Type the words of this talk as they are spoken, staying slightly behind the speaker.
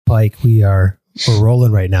Pike, we're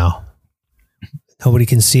rolling right now. Nobody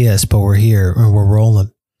can see us, but we're here and we're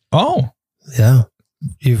rolling. Oh, yeah.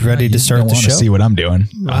 You ready to start the show? To see what I'm doing?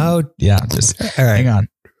 Oh, yeah. Just all right. Hang on.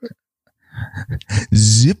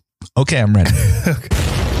 Zip. Okay, I'm ready. It's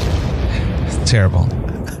terrible.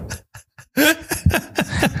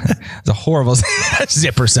 It's a horrible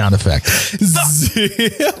zipper sound effect.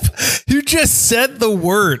 Zip. You just said the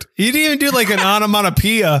word. You didn't even do like an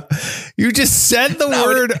onomatopoeia. You just said the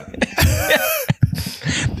word.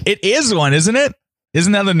 It is one, isn't it?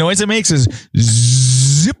 Isn't that the noise it makes? Is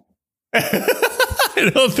zip. I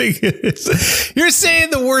don't think it is. You're saying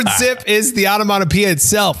the word zip is the onomatopoeia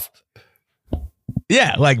itself.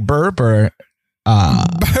 Yeah, like burp or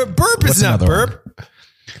burp is not burp. One?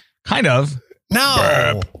 Kind of.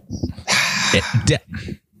 No.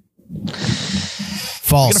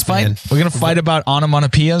 False. We're gonna fight about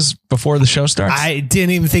onomatopoeias before the show starts. I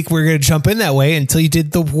didn't even think we were gonna jump in that way until you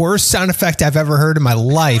did the worst sound effect I've ever heard in my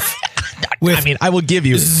life. I will give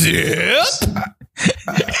you zip.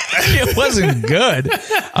 It wasn't good.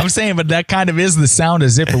 I'm saying, but that kind of is the sound a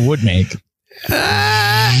zipper would make.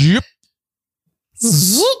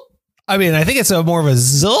 Zip. I mean, I think it's more of a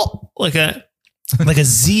zil, like a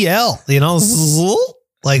ZL, you know, zil,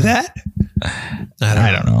 like that.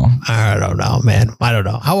 I don't know. I don't know, man. I don't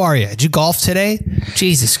know. How are you? Did you golf today?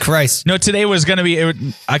 Jesus Christ. No, today was going to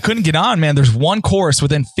be, I couldn't get on, man. There's one course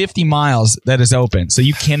within 50 miles that is open, so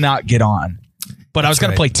you cannot get on. But I was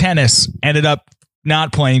going to play tennis, ended up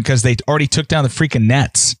not playing because they already took down the freaking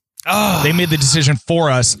nets. Oh. They made the decision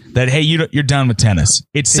for us that, hey, you're done with tennis.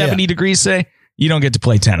 It's 70 degrees today. You don't get to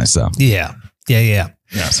play tennis, though. Yeah.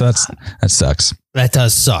 So that sucks. That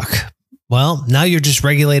does suck. Well, now you're just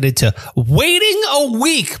regulated to waiting a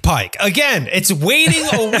week, Pike. Again, it's waiting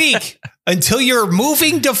a week until you're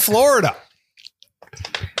moving to Florida.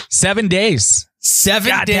 7 days. 7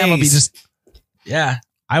 God days. Damn, I'll be just,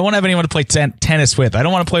 I won't have anyone to play tennis with. I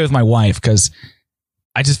don't want to play with my wife because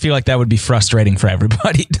I just feel like that would be frustrating for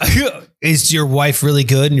everybody. Is your wife really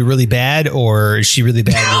good and you're really bad, or is she really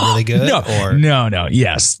bad and you're really good? No.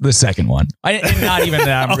 Yes, the second one. And not even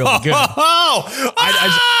that I'm really good.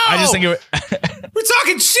 I just think we're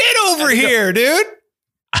talking shit over here, dude.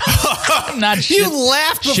 I'm not shit. You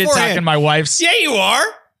laughed beforehand. Shit talking my wife's. Yeah, you are.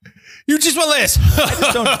 You just went this.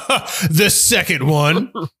 The second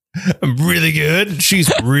one, I'm really good.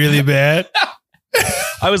 She's really bad.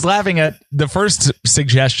 I was laughing at the first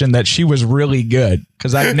suggestion that she was really good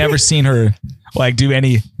because I've never seen her like do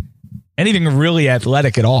anything really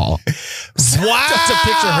athletic at all. Wow. Just a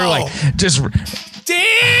picture of her like just.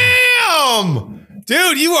 Damn,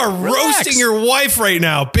 dude, you are roasting your wife right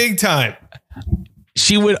now, big time.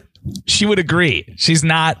 She would agree. She's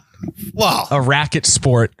not a racket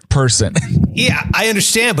sport person. Yeah, I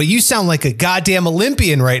understand, but you sound like a goddamn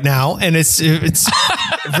Olympian right now, and it's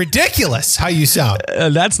ridiculous how you sound.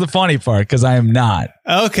 That's the funny part because I am not.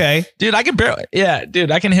 Okay, dude, I can barely. Yeah,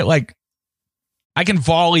 dude, I can hit I can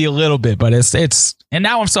volley a little bit, but it's and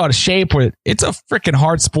now I'm so out of shape where it's a freaking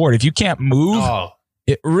hard sport. If you can't move,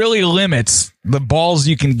 it really limits the balls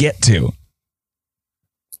you can get to.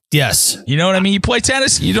 Yes. You know what I mean? You play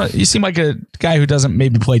tennis? You seem like a guy who doesn't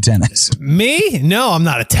maybe play tennis. Me? No, I'm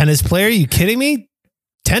not a tennis player. Are you kidding me?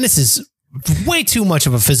 Tennis is way too much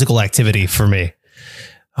of a physical activity for me.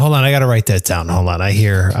 Hold on, I got to write that down. Hold on. I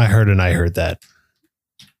heard that.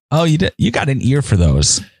 Oh, you did? You got an ear for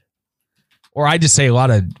those. Or I just say a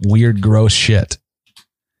lot of weird, gross shit.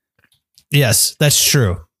 Yes, that's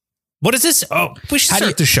true. What is this? Oh, we should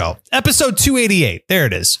start the show. Episode 288. There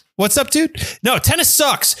it is. What's up, dude? No, tennis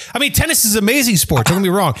sucks. I mean, tennis is an amazing sport. Don't get me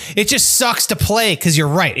wrong. It just sucks to play because you're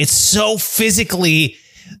right. It's so physically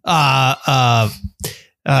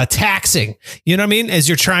taxing. You know what I mean? As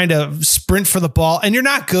you're trying to sprint for the ball and you're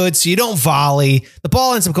not good, so you don't volley. The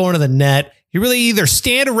ball ends up going to the net. You really either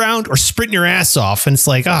stand around or sprint your ass off. And it's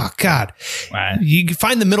like, oh, God. Right. You can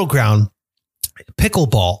find the middle ground.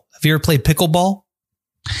 Pickleball. Have you ever played pickleball?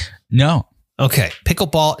 No. Okay.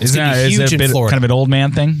 Pickleball is huge in Florida. Kind of an old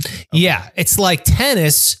man thing? Okay. Yeah. It's like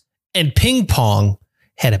tennis and ping pong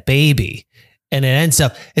had a baby. And it ends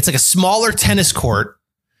up, it's like a smaller tennis court.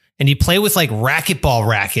 And you play with like racquetball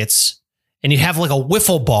rackets. And you have like a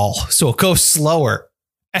wiffle ball. So it goes slower.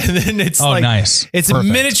 And then it's nice. It's perfect.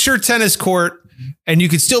 A miniature tennis court. And you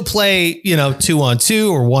could still play, 2-on-2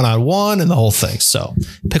 or 1-on-1 and the whole thing. So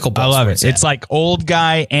pickleball. I love it. It's like old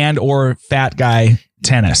guy and or fat guy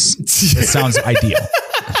tennis. It sounds ideal.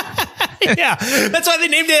 Yeah, that's why they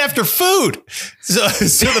named it after food. So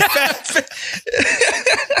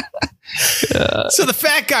the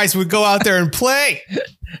fat guys would go out there and play.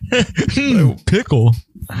 Pickle.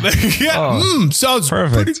 Sounds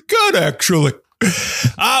perfect. Pretty good, actually.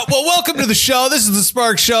 Well, welcome to the show. This is the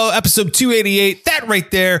Spark Show, episode 288. That right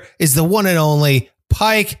there is the one and only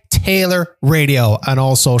Pike Taylor Radio on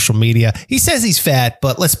all social media. He says he's fat,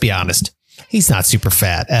 but let's be honest. He's not super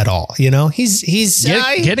fat at all. You know, he's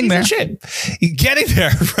getting there. Getting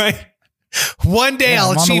there, right? One day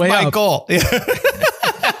I'll achieve my goal.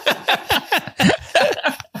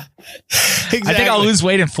 Exactly. I think I'll lose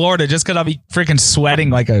weight in Florida just because I'll be freaking sweating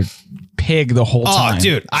like a pig the whole time. Oh,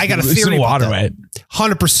 dude, I got a theory about that.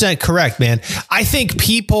 100% correct, man. I think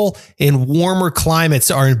people in warmer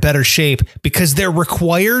climates are in better shape because they're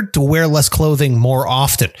required to wear less clothing more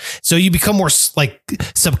often. So you become more like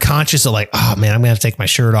subconscious of like, oh man, I'm going to have to take my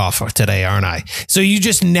shirt off today, aren't I? So you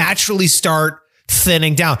just naturally start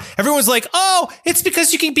thinning down. Everyone's like, oh, it's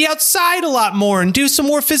because you can be outside a lot more and do some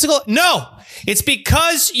more physical. No, it's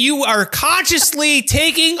because you are consciously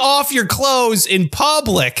taking off your clothes in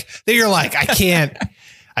public that you're like, I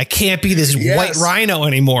can't be this white rhino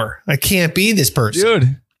anymore. I can't be this person.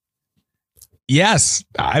 Dude. Yes,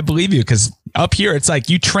 I believe you. Because up here, it's like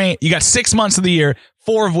you got 6 months of the year,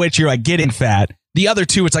 4 of which you're like getting fat. The other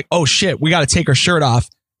 2, it's like, oh shit, we got to take our shirt off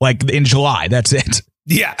like in July. That's it.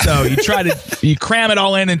 Yeah. So you cram it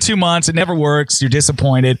all in 2 months. It never works. You're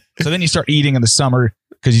disappointed. So then you start eating in the summer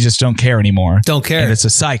because you just don't care anymore. Don't care. And it's a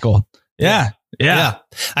cycle. Yeah.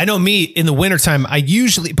 I know me in the wintertime, I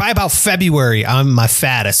usually by about February, I'm my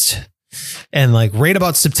fattest. And like right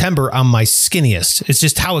about September, I'm my skinniest. It's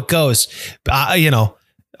just how it goes. Now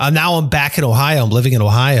I'm back in Ohio. I'm living in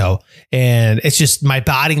Ohio. And it's just my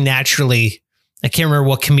body naturally. I can't remember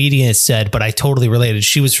what comedian it said, but I totally related.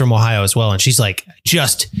 She was from Ohio as well. And she's like,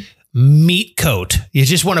 just meat coat. You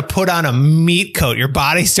just want to put on a meat coat. Your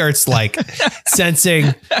body starts like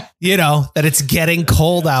sensing, that it's getting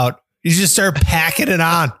cold out. You just start packing it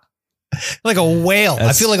on like a whale.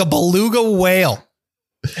 I feel like a beluga whale.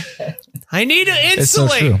 I need to insulate. It's so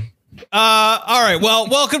true. All right. Well,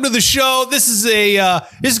 welcome to the show. This is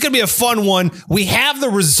going to be a fun one. We have the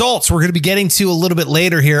results we're going to be getting to a little bit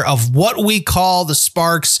later here of what we call the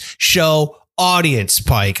Sparks Show audience,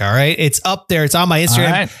 Pike. All right. It's up there. It's on my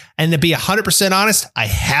Instagram. Right. And to be 100% honest, I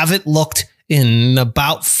haven't looked in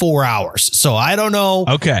about 4 hours. So I don't know.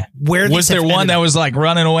 Okay. Where was there one that was like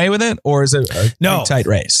running away with it, or is it a tight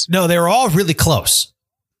race? No, they were all really close.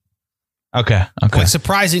 Okay. Like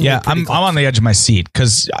surprisingly. Yeah, I'm on the edge of my seat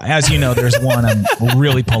because, as you know, there's one I'm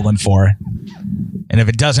really pulling for, and if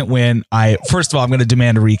it doesn't win, first of all I'm going to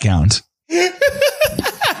demand a recount.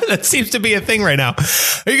 That seems to be a thing right now.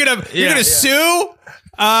 Are you gonna sue?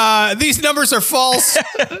 These numbers are false.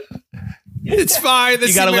 It's fine.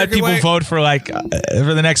 You got to let people vote for for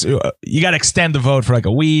the next. You got to extend the vote for like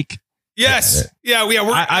a week. Yes. Yeah.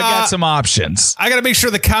 I got some options. I got to make sure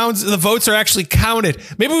the votes are actually counted.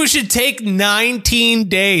 Maybe we should take 19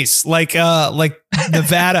 days like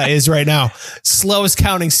Nevada is right now. Slowest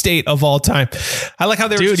counting state of all time. I like how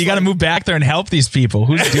they're you got to move back there and help these people.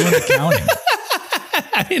 Who's doing the counting?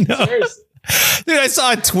 I know. Seriously. Dude, I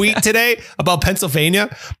saw a tweet today about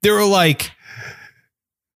Pennsylvania. They were like,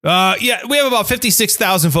 we have about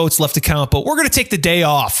 56,000 votes left to count, but we're going to take the day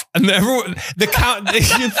off. And everyone,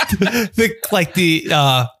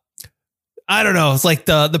 I don't know. It's like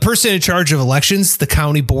the person in charge of elections, the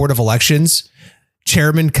county board of elections,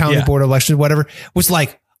 chairman, county board of elections, whatever, was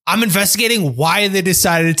like, I'm investigating why they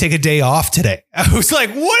decided to take a day off today. I was like,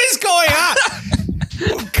 what is going on?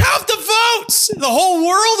 Count the votes. The whole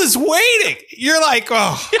world is waiting. You're like,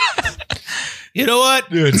 oh, you know what?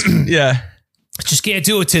 Dude, yeah. Just can't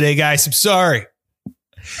do it today, guys. I'm sorry.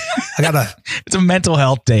 It's a mental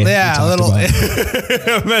health day. Yeah, a little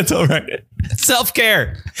mental, right?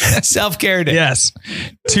 Self-care day. Yes.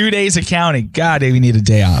 2 days of counting. God, we need a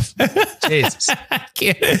day off. Jesus. I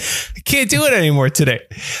can't do it anymore today.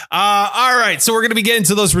 All right. So we're going to be getting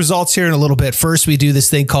to those results here in a little bit. First, we do this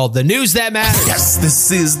thing called the news that matters. Yes, this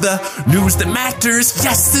is the news that matters.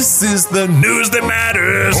 Yes, this is the news that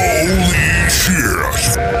matters. Holy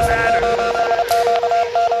shit.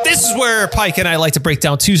 This is where Pike and I like to break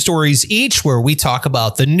down 2 stories each, where we talk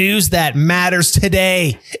about the news that matters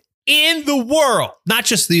today in the world, not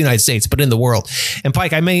just the United States, but in the world. And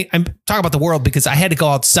Pike, I'm talking about the world because I had to go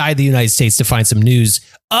outside the United States to find some news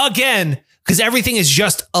again, because everything is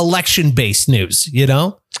just election-based news,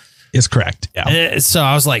 Is correct. Yeah. So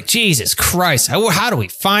I was like, Jesus Christ, how do we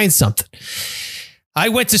find something? I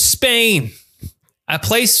went to Spain, a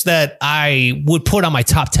place that I would put on my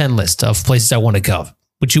top 10 list of places I want to go.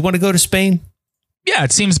 Would you want to go to Spain? Yeah,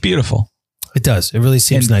 it seems beautiful. It does. It really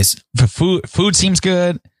seems nice. The food seems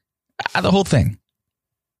good. The whole thing.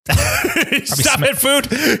 Stop at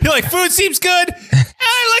food. You're like, food seems good.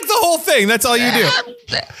 I like the whole thing. That's all you do.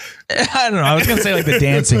 I don't know. I was going to say like the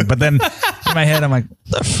dancing, but then in my head, I'm like,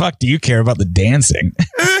 the fuck do you care about the dancing?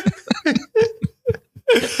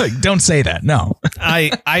 Like, don't say that. No.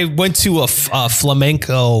 I went to a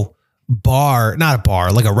flamenco bar, not a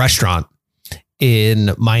bar, like a restaurant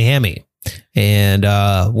in Miami. And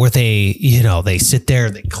where they, they sit there,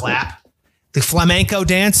 they clap. The flamenco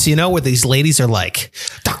dance, where these ladies are like,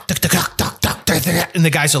 and the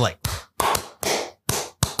guys are like,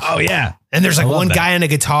 oh, yeah. And there's like one guy on a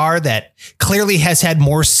guitar that clearly has had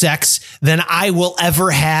more sex than I will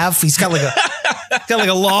ever have. He's got like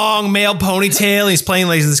a long male ponytail. He's playing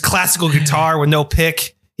like this classical guitar with no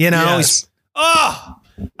pick, Yes.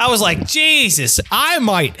 I was like, Jesus, I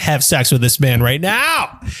might have sex with this man right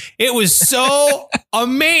now. It was so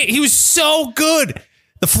amazing. He was so good.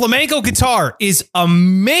 The flamenco guitar is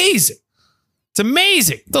amazing. It's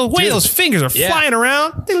amazing. The way those fingers are flying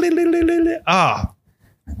around.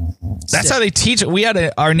 That's how they teach it. We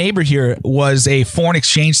had our neighbor here was a foreign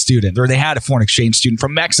exchange student, or they had a foreign exchange student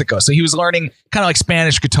from Mexico. So he was learning kind of like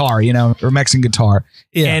Spanish guitar, or Mexican guitar.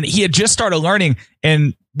 Yeah. And he had just started learning,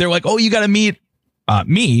 and they're like, oh, you got to meet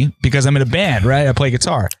me because I'm in a band, right? I play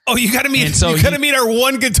guitar. Oh, you got to meet. So you got to meet our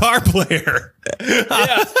one guitar player.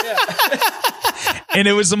 Yeah. And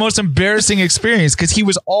it was the most embarrassing experience because he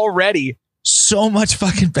was already so much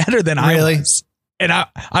fucking better than I was. And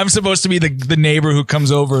I'm supposed to be the neighbor who comes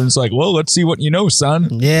over and is like, well, let's see what you know, son.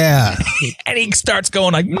 Yeah. And he starts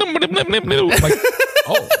going like, like,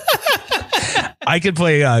 oh, I could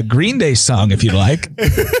play a Green Day song if you like.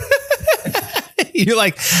 You're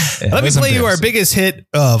like, let me play you our biggest hit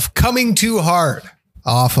of Coming Too Hard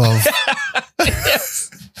off of.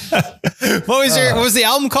 What was the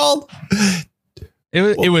album called?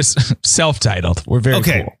 It was self-titled. We're very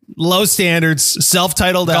cool. Low Standards,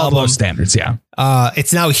 self-titled album. Low Standards, yeah.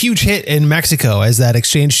 It's now a huge hit in Mexico as that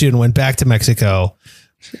exchange student went back to Mexico.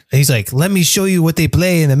 He's like, let me show you what they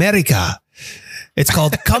play in America. It's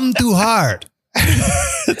called Come Too Hard.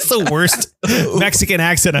 It's the worst Mexican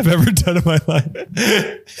accent I've ever done in my life.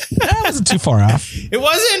 That wasn't too far off. It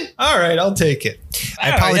wasn't? All right, I'll take it.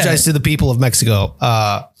 I apologize to the people of Mexico.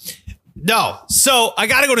 No. So I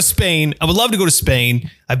got to go to Spain. I would love to go to Spain.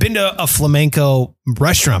 I've been to a flamenco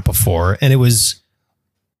restaurant before, and it was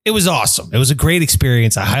awesome. It was a great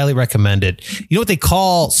experience. I highly recommend it. You know what they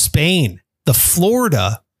call Spain? The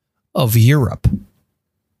Florida of Europe.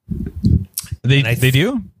 They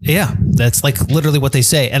do? Yeah, that's like literally what they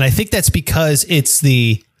say. And I think that's because it's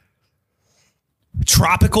the most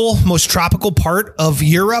tropical part of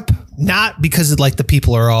Europe, not because like the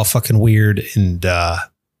people are all fucking weird and,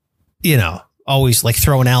 always like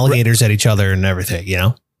throwing alligators at each other and everything,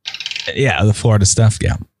 Yeah, the Florida stuff.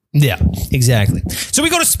 Yeah. Yeah, exactly. So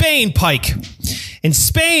we go to Spain, Pike. And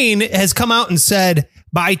Spain has come out and said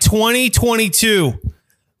by 2022,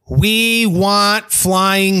 we want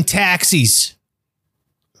flying taxis.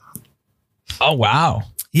 Oh, wow.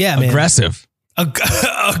 Yeah, man. Aggressive.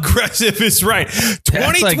 Aggressive is right.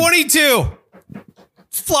 2022.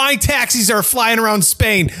 Flying taxis are flying around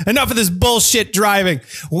Spain. Enough of this bullshit driving.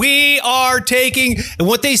 We are taking, and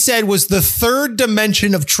what they said was the third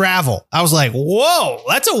dimension of travel. I was like, whoa,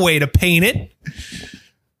 that's a way to paint it.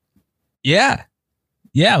 Yeah.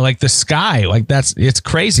 Yeah, like the sky. Like it's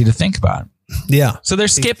crazy to think about. Yeah. So they're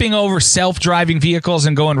skipping over self-driving vehicles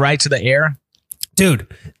and going right to the air? Dude,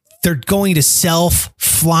 they're going to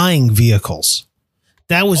self-flying vehicles.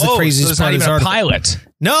 That was the craziest part of this article. Pilot.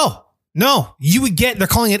 No, you would they're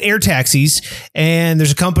calling it air taxis. And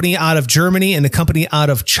there's a company out of Germany and a company out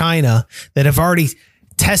of China that have already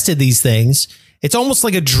tested these things. It's almost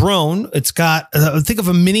like a drone. It's got, think of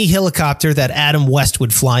a mini helicopter that Adam West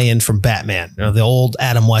would fly in from Batman, the old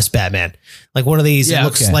Adam West Batman. Like one of these, it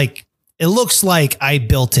looks like I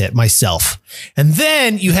built it myself. And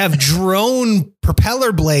then you have drone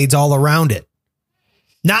propeller blades all around it.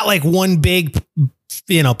 Not like one big,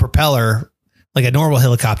 propeller like a normal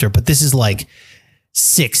helicopter, but this is like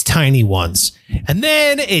 6 tiny ones. And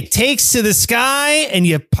then it takes to the sky and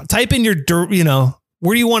you type in your,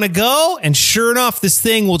 where do you want to go? And sure enough, this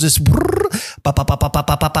thing will just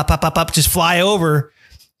just fly over,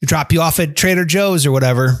 drop you off at Trader Joe's or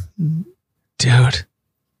whatever. Dude,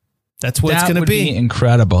 that's what it's going to be.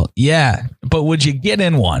 Incredible. Yeah. But would you get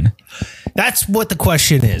in one? That's what the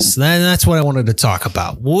question is. That's what I wanted to talk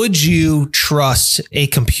about. Would you trust a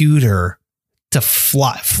computer to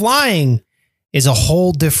fly? Flying is a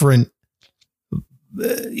whole different. I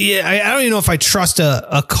don't even know if I trust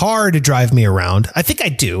a car to drive me around. I think I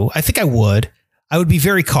do. I think I would. I would be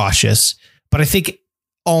very cautious, but I think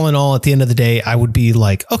all in all, at the end of the day, I would be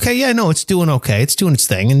like, okay, yeah, no, it's doing okay. It's doing its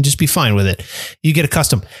thing and just be fine with it. You get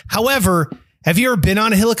accustomed. However, have you ever been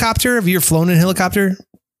on a helicopter? Have you ever flown in a helicopter?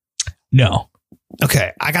 No.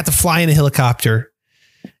 Okay. I got to fly in a helicopter.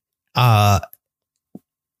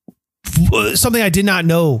 Something I did not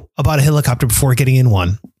know about a helicopter before getting in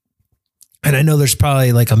one. And I know there's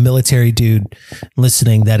probably like a military dude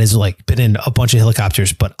listening that has like been in a bunch of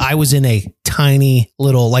helicopters, but I was in a tiny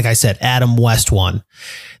little, like I said, Adam West one.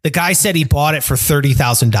 The guy said he bought it for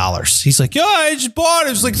 $30,000. He's like, yeah, I just bought it.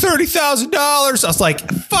 It was like $30,000. I was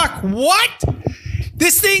like, fuck, what?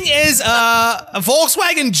 This thing is a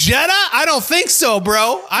Volkswagen Jetta? I don't think so,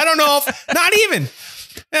 bro. I don't know if, not even.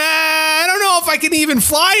 I don't know if I can even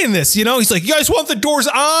fly in this. You know, he's like, you guys want the doors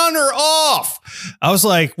on or off? I was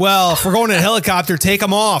like, well, if we're going in a helicopter, take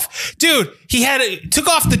them off. Dude, he took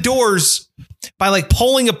off the doors by like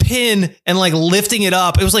pulling a pin and like lifting it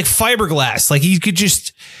up. It was like fiberglass. Like he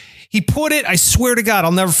put it, I swear to God,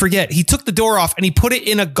 I'll never forget. He took the door off and he put it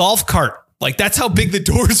in a golf cart. Like that's how big the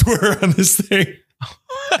doors were on this thing.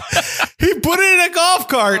 He put it in a golf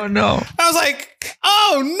cart. Oh no. I was like,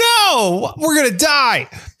 oh no, we're going to die.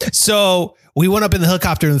 So we went up in the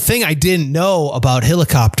helicopter. And the thing I didn't know about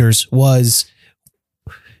helicopters was,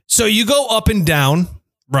 so you go up and down,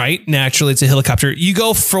 right? Naturally, it's a helicopter. You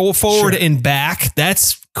go forward and back.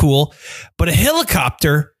 That's cool. But a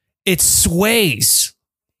helicopter, it sways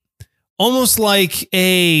almost like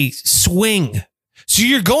a swing. So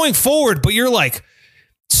you're going forward, but you're like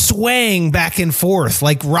swaying back and forth,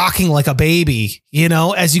 like rocking like a baby, you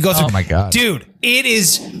know, as you go through. Oh my God. Dude, it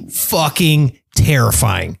is fucking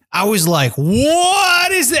terrifying. I was like,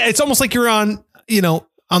 what is that? It's almost like you're on, you know,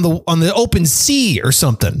 on the open sea or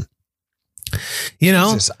something, you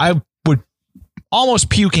know. Jesus, I would almost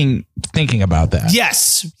puking thinking about that.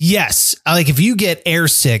 Yes. Like if you get air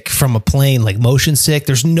sick from a plane, like motion sick,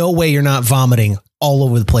 there's no way you're not vomiting all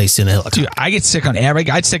over the place in a helicopter. Dude, I get sick on air. I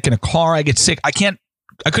get sick in a car. I get sick. I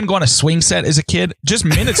couldn't go on a swing set as a kid. Just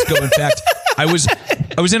minutes ago, in fact, I was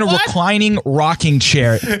in a reclining rocking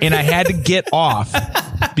chair and I had to get off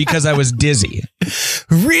because I was dizzy.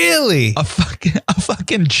 Really? A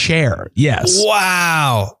fucking chair. Yes.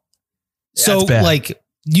 Wow. Yeah, so like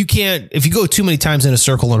you can't, if you go too many times in a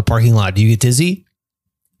circle in a parking lot, do you get dizzy?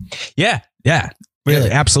 Yeah. Really?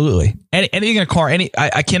 Yeah, absolutely. Anything in a car,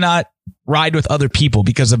 I cannot ride with other people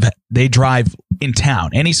because they drive in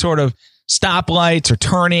town. Any sort of stoplights or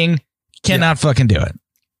turning, cannot fucking do it.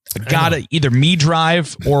 Gotta either me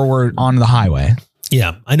drive or we're on the highway.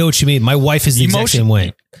 Yeah, I know what you mean. My wife is the exact same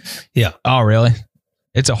way. Yeah. Oh, really?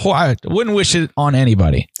 It's I wouldn't wish it on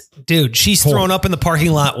anybody. Dude, she's thrown up in the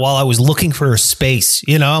parking lot while I was looking for a space.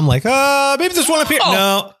 You know, I'm like, maybe there's one up here.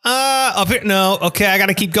 No, up here. No. Okay, I got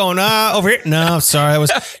to keep going. Over here. No, sorry.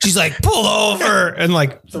 She's like, pull over and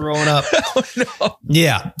like throwing up. Oh, no.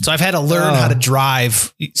 Yeah. So I've had to learn how to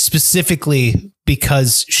drive specifically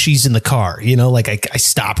because she's in the car. You know, like I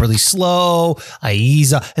stop really slow. I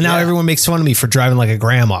ease up. And now everyone makes fun of me for driving like a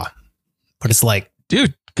grandma. But it's like,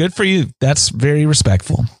 dude, good for you. That's very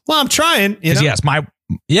respectful. Well, I'm trying. You know? Yes, my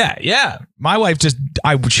wife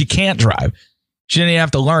she can't drive. She didn't even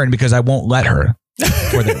have to learn because I won't let her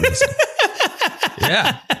for that reason.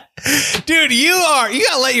 Yeah. Dude, you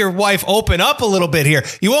gotta let your wife open up a little bit here.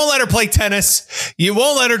 You won't let her play tennis. You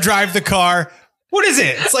won't let her drive the car. What is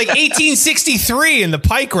it? It's like 1863 in the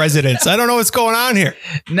Pike residence. I don't know what's going on here.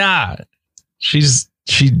 Nah, she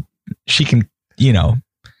can, you know,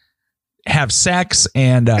 have sex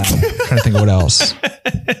and trying to think of what else.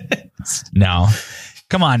 No.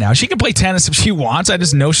 Come on now. She can play tennis if she wants. I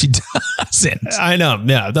just know she doesn't. I know.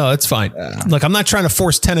 Yeah, no, it's fine. Look, I'm not trying to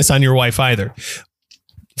force tennis on your wife either.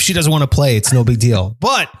 If she doesn't want to play, it's no big deal.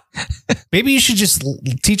 But maybe you should just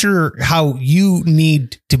teach her how you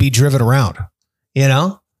need to be driven around, you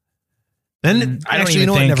know? Then actually, you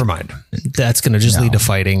know what? Never mind. That's going to just lead to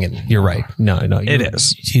fighting. And you're right. No, it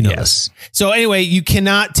is. You know this. So anyway, you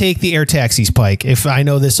cannot take the air taxis, Pike. If I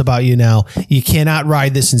know this about you now, you cannot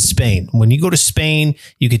ride this in Spain. When you go to Spain,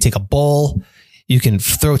 you can take a bull, you can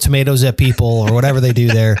throw tomatoes at people or whatever they do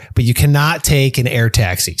there, but you cannot take an air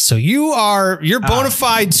taxi. So you're bona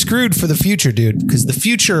fide screwed for the future, dude, because the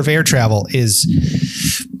future of air travel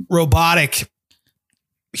is robotic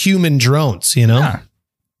human drones, you know? Yeah.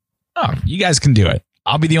 Oh, you guys can do it.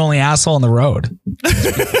 I'll be the only asshole on the road.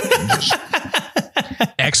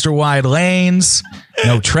 Extra wide lanes,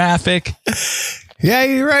 no traffic. Yeah,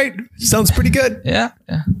 you're right. Sounds pretty good. Yeah.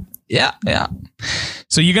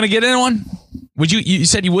 So you're going to get in one? Would you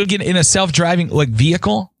said you would get in a self-driving like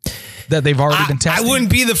vehicle that they've already been testing? I wouldn't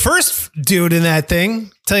be the first dude in that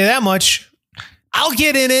thing. Tell you that much. I'll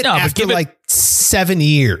get in it after like 7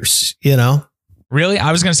 years, you know? Really?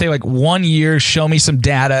 I was going to say like 1 year, show me some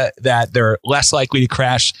data that they're less likely to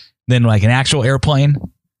crash than like an actual airplane.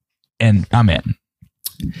 And I'm in.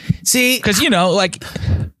 See, because, you know, like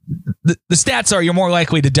the stats are you're more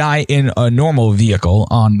likely to die in a normal vehicle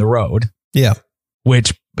on the road. Yeah.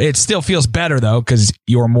 Which it still feels better, though, because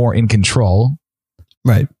you're more in control.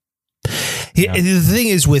 Right. Yeah. The thing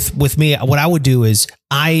is with me, what I would do is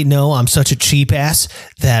I know I'm such a cheap ass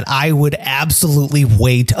that I would absolutely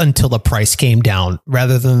wait until the price came down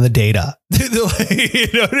rather than the data. You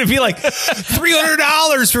know, it'd be like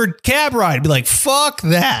 $300 for a cab ride. I'd be like, fuck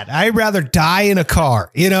that. I'd rather die in a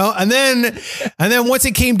car, you know? And then once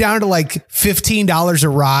it came down to like $15 a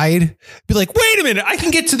ride, be like, wait a minute, I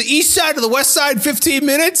can get to the east side or the west side in 15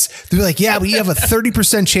 minutes. They'd be like, yeah, but you have a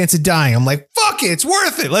 30% chance of dying. I'm like, fuck it. It's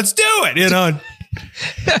worth it. Let's do it. You know?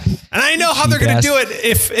 And I know how they're going to do it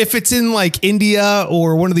if it's in like India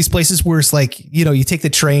or one of these places where it's like, you know, you take the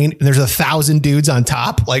train and there's 1,000 dudes on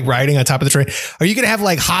top, like riding on top of the train. Are you going to have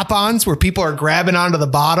like hop-ons where people are grabbing onto the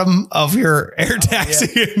bottom of your air taxi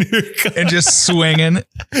and just swinging?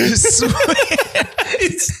 Just swinging.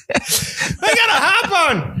 I got a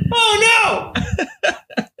hop-on. Oh,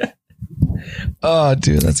 no. Oh,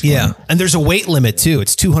 dude, that's funny. Yeah. And there's a weight limit too.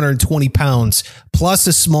 It's 220 pounds plus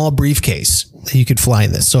a small briefcase that you could fly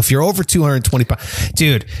in this. So if you're over 220 pounds,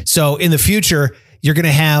 dude, so in the future, you're going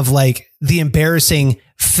to have like the embarrassing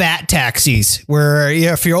fat taxis where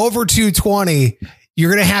if you're over 220,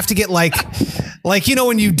 you're going to have to get like, you know,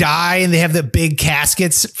 when you die and they have the big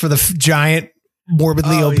caskets for the giant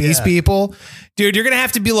morbidly obese people, dude, you're going to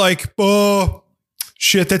have to be like, oh,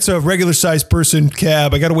 shit, that's a regular sized person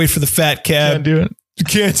cab. I got to wait for the fat cab. Can't do it. You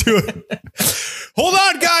can't do it. Hold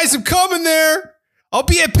on, guys. I'm coming there. I'll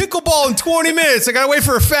be at pickleball in 20 minutes. I got to wait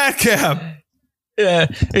for a fat cab. Yeah.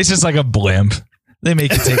 It's just like a blimp. They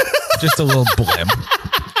make you take just a little blimp.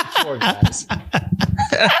 Poor guys.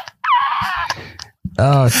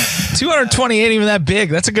 220 ain't even that big.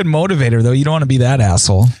 That's a good motivator, though. You don't want to be that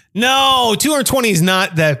asshole. No, 220 is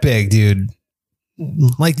not that big, dude.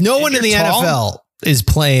 Like no one in the NFL is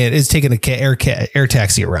taking a air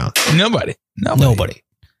taxi around. Nobody.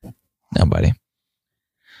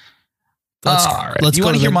 Let's you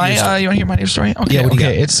want to hear my news story? Okay. Yeah,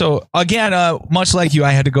 okay. It's so again, much like you,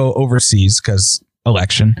 I had to go overseas because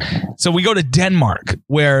election. So we go to Denmark,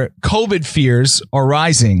 where COVID fears are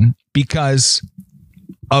rising because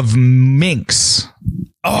of minks.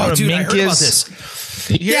 Oh, dude, I heard about this.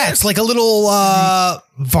 Yeah, it's like a little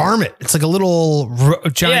varmint. It's like a little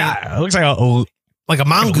giant. Yeah, it looks like a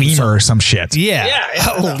mongoose lemur or some shit. Yeah.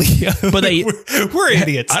 But we're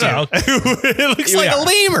idiots. I don't know. It looks like a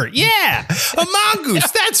lemur. Yeah. A mongoose.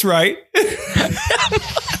 That's right.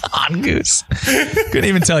 Mongoose. Couldn't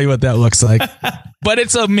even tell you what that looks like. But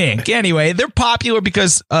it's a mink. Anyway, they're popular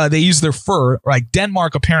because they use their fur. Like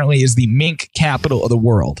Denmark apparently is the mink capital of the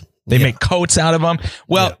world. They make coats out of them.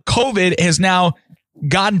 Well, COVID has now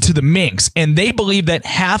gotten to the minks, and they believe that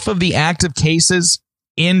half of the active cases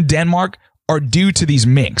in Denmark are due to these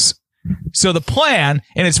minks. So the plan,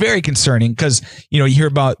 and it's very concerning because, you know, you hear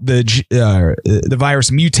about the virus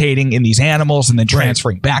mutating in these animals and then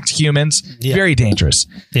transferring back to humans. Yeah. Very dangerous.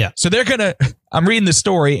 Yeah. So they're going to, I'm reading the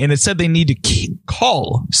story and it said they need to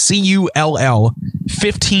cull, CULL,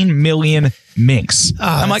 15 million minks. Oh,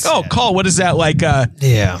 I'm like, sad. Cull, what is that like?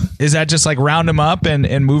 Is that just like round them up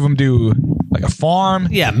and move them to like a farm?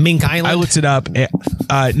 Yeah. Mink Island. I looked it up.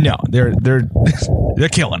 No, they're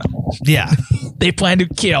killing them. Yeah. They plan to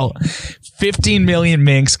kill 15 million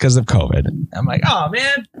minks because of COVID. I'm like, oh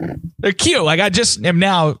man, they're cute. Like I just am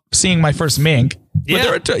now seeing my first mink.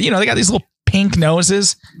 But they're, they got these little pink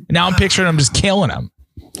noses. And now I'm picturing them just killing them.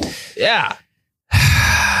 Yeah.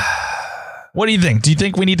 What do you think? Do you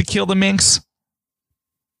think we need to kill the minks?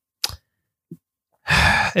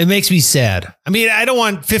 It makes me sad. I mean, I don't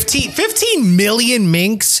want 15 million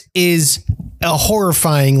minks is a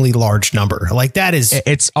horrifyingly large number. Like that is,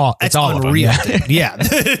 it's all unreal. Of them, yeah.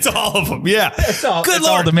 It's all of them. Yeah. Good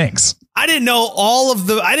Lord. All the minks. I didn't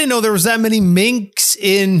know there was that many minks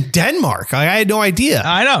in Denmark. I had no idea.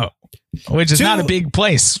 I know. Which is not a big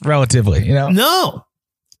place relatively, you know?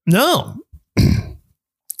 No.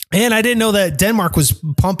 And I didn't know that Denmark was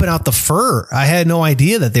pumping out the fur. I had no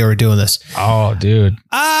idea that they were doing this. Oh, dude.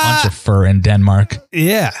 Bunch of fur in Denmark.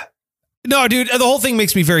 Yeah. No, dude, the whole thing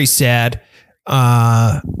makes me very sad.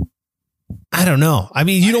 I don't know. I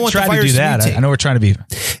mean, you don't want the virus to mutate. I know we're trying to be.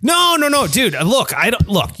 No, dude. Look,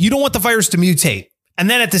 you don't want the virus to mutate. And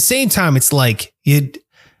then at the same time, it's like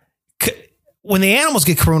when the animals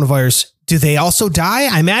get coronavirus, do they also die?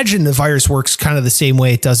 I imagine the virus works kind of the same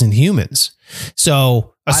way it does in humans.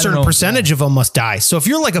 So a certain percentage of them must die. So if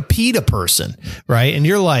you're like a PETA person, right? And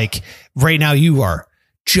you're like, right now you are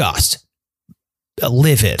just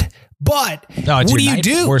livid. But what do you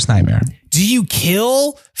do? Worst nightmare. Do you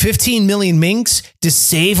kill 15 million minks to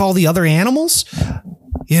save all the other animals?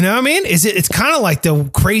 You know what I mean? It's kind of like the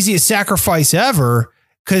craziest sacrifice ever,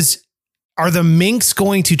 because are the minks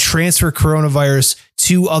going to transfer coronavirus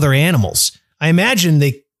to other animals? I imagine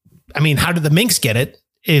how do the minks get it?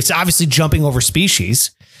 It's obviously jumping over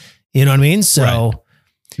species. You know what I mean? So, right.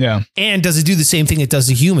 Yeah. And does it do the same thing it does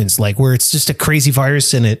to humans? Like where it's just a crazy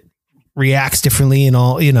virus and it reacts differently and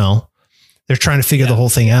all, they're trying to figure the whole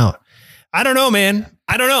thing out. I don't know, man.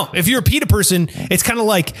 I don't know. If you're a PETA person, it's kind of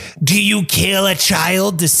like, do you kill a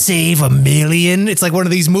child to save 1 million? It's like one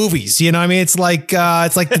of these movies. You know what I mean? It's like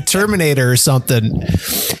the Terminator or something.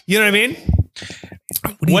 You know what I mean?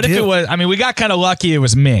 What if it was, we got kind of lucky it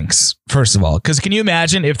was minks, first of all, because can you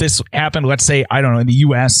imagine if this happened, let's say, I don't know, in the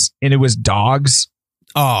US and it was dogs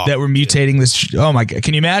that were mutating this. Oh my God.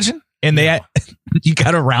 Can you imagine? And you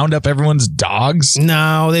got to round up everyone's dogs.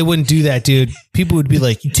 No, they wouldn't do that, dude. People would be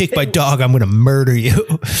like, you take my dog, I'm going to murder you.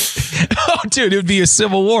 Oh, dude, it would be a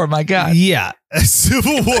civil war. My God. Yeah. A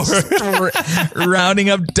civil war. Rounding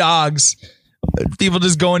up dogs. People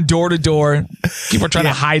just going door to door. People are trying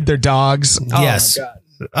to hide their dogs. Yes. Oh,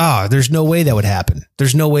 my God. There's no way that would happen.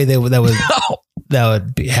 There's no way that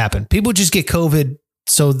would happen. People would just get COVID.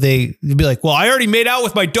 So they'd be like, well, I already made out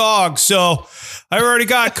with my dog, so I already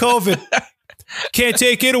got COVID. Can't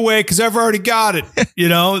take it away because I've already got it.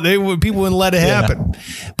 People wouldn't let it happen.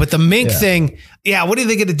 But the mink thing, what are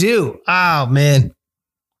they going to do? Oh, man.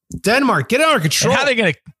 Denmark, get under control. And how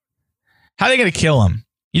are they going to kill him?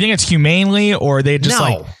 You think it's humanely, or are they just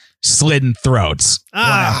slitting throats one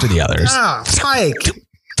after the others? Mike.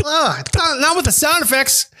 Not with the sound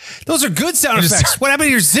effects. Those are good sound effects. What happened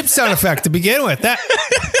to your zip sound effect to begin with?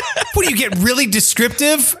 What do you get really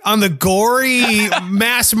descriptive on the gory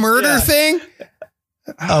mass murder thing?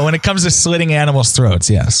 Oh, when it comes to slitting animals' throats,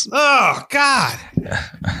 yes. Oh God!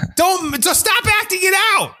 Don't stop acting it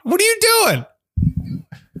out. What are you doing?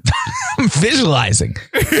 I'm visualizing.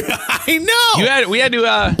 I know. We had to.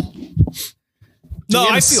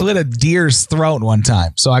 I slit a deer's throat one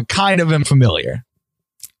time, so I kind of am familiar.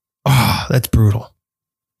 Oh, that's brutal.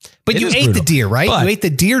 But you ate the deer, right? You ate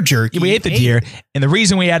the deer jerky. We ate the deer. And the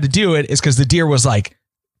reason we had to do it is because the deer was like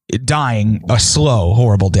dying a slow,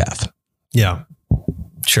 horrible death. Yeah,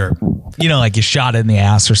 sure. Like you shot it in the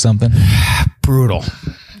ass or something. Brutal.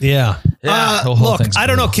 Yeah. Look, I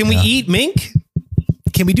don't know. Can we eat mink?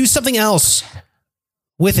 Can we do something else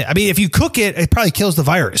with it? If you cook it, it probably kills the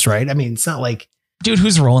virus, right? It's not like... Dude,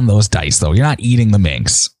 who's rolling those dice, though? You're not eating the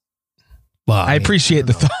minks. Well, I appreciate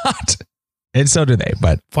the thought, and so do they.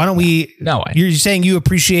 But why don't we? No way. You're saying you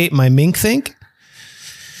appreciate my mink think,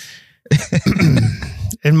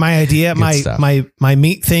 and my idea, my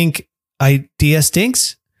meat think idea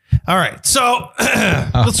stinks. All right, so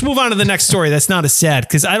let's move on to the next story. That's not as sad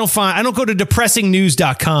because I don't go to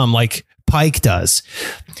depressingnews.com like Pike does.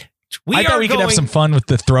 I thought we could have some fun with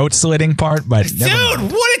the throat slitting part, but dude,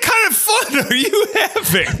 what kind of fun are you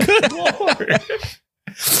having? Good Lord.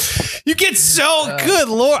 You get so good,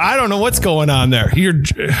 Lord. I don't know what's going on there. Your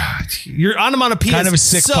onomatopoeia kind of a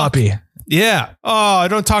sick puppy. Yeah. Oh,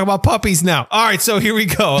 don't talk about puppies now. All right, so here we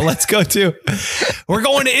go. Let's go to. We're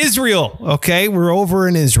going to Israel. Okay, we're over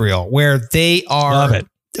in Israel where they are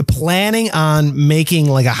planning on making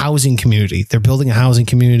like a housing community. They're building a housing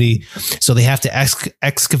community, so they have to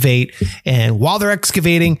excavate. And while they're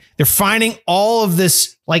excavating, they're finding all of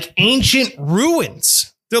this like ancient ruins.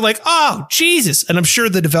 They're like, oh, Jesus. And I'm sure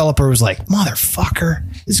the developer was like, motherfucker,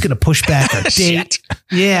 this is going to push back our date.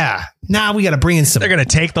 Yeah. Now we got to bring in some. They're going to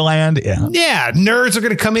take the land. Yeah. Yeah. Nerds are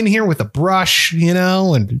going to come in here with a brush,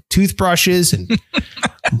 and toothbrushes and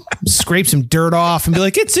scrape some dirt off and be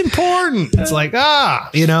like, it's important. It's like,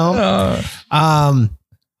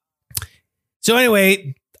 So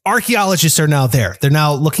anyway, archaeologists are now there. They're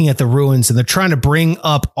now looking at the ruins and they're trying to bring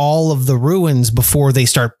up all of the ruins before they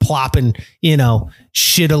start plopping,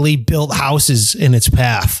 shittily built houses in its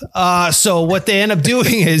path. So what they end up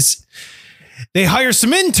doing is they hire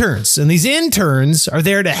some interns, and these interns are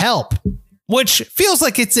there to help, which feels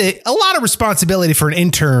like it's a lot of responsibility for an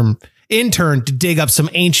intern to dig up some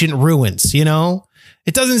ancient ruins.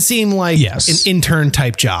 It doesn't seem like an intern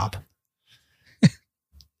type job.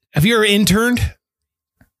 Have you ever interned?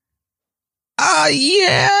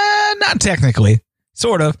 Yeah, not technically.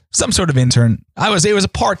 Sort of. Some sort of intern. It was a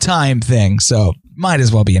part-time thing, so might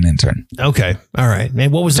as well be an intern. Okay. All right.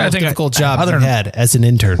 Man, what was the most difficult job you had as an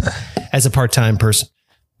intern, as a part-time person?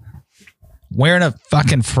 Wearing a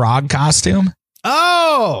fucking frog costume.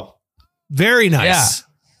 Oh, very nice.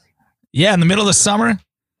 Yeah, in the middle of the summer.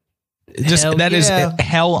 Just is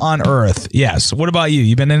hell on earth. Yes. What about you?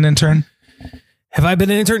 You been an intern? Have I been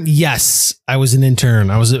an intern? Yes, I was an intern.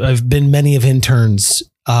 I've been many of interns.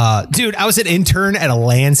 Dude, I was an intern at a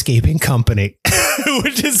landscaping company,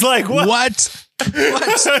 which is like what? How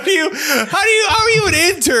are you an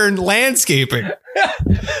intern landscaping?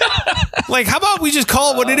 Like, how about we just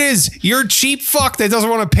call it what it is? You're a cheap fuck that doesn't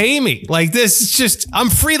want to pay me. Like, this is just, I'm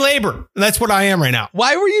free labor. That's what I am right now.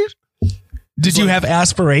 Why were you? Did you have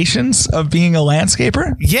aspirations of being a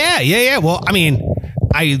landscaper? Yeah. Well, I mean,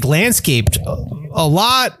 I landscaped a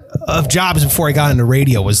lot of jobs before I got into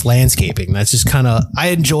radio was landscaping. That's just kind of, I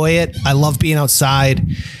enjoy it. I love being outside.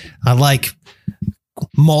 I like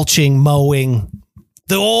mulching, mowing,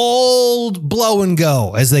 the old blow and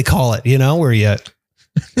go, as they call it, where you,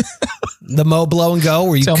 the mow, blow and go,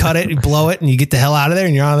 where you cut it, you blow it, and you get the hell out of there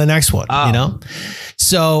and you're on to the next one,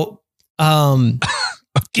 So, okay.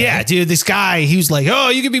 Yeah, dude, this guy, he was like, oh,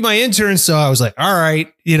 you could be my intern. So I was like, all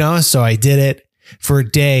right, so I did it for a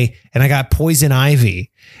day and I got poison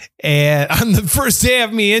ivy. And on the first day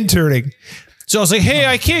of me interning, so I was like, hey,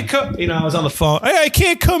 I can't come. I was on the phone. Hey, I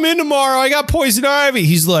can't come in tomorrow. I got poison ivy.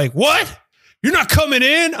 He's like, what? You're not coming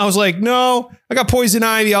in? I was like, no, I got poison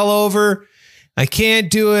ivy all over. I can't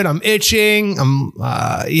do it. I'm itching. I'm,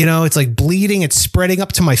 it's like bleeding. It's spreading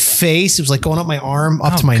up to my face. It was like going up my arm,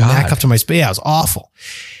 up to my neck, up to my space. Yeah, it was awful.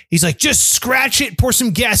 He's like, just scratch it, pour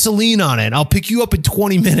some gasoline on it. I'll pick you up in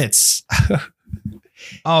 20 minutes.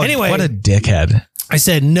 Anyway, what a dickhead. I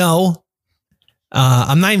said, no,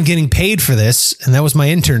 I'm not even getting paid for this. And that was my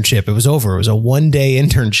internship. It was over. It was a 1-day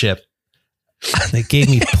internship. They gave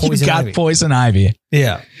me poison ivy. You got poison ivy.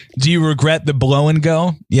 Yeah. Do you regret the blow and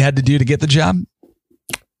go you had to do to get the job?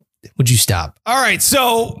 Would you stop? All right.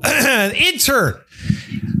 So intern.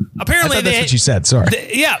 Apparently that's what you said. Sorry.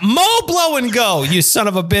 Mow, blow and go, you son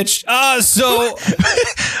of a bitch. So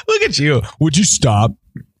look at you. Would you stop?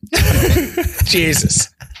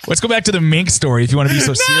 Jesus. Let's go back to the mink story if you want to be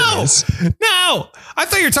so serious. No. I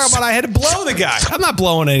thought you were talking about I had to blow the guy. I'm not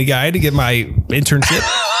blowing any guy. I had to get my internship.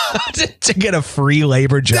 to get a free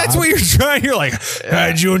labor job. That's what you're trying. You're like,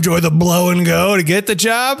 did you enjoy the blow and go to get the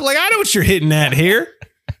job? Like, I know what you're hitting at here.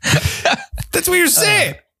 That's what you're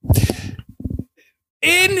saying.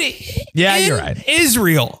 You're right.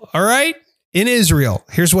 Israel, all right? In Israel,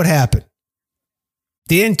 here's what happened.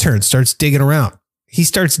 The intern starts digging around. He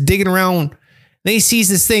starts digging around. Then he sees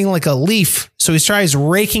this thing like a leaf. So he tries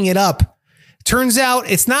raking it up. Turns out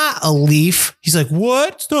it's not a leaf. He's like,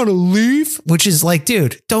 what? It's not a leaf? Which is like,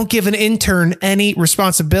 dude, don't give an intern any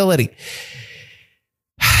responsibility.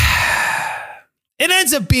 It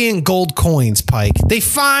ends up being gold coins, Pike. They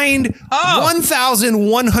find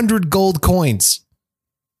 1,100 gold coins.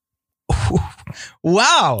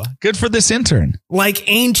 Wow. Good for this intern. Like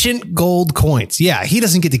ancient gold coins. Yeah, he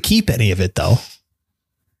doesn't get to keep any of it, though.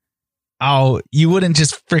 Oh, you wouldn't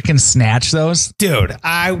just freaking snatch those? Dude,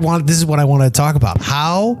 this is what I want to talk about.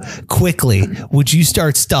 How quickly would you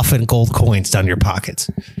start stuffing gold coins down your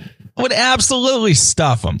pockets? I would absolutely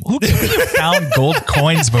stuff them. Who found gold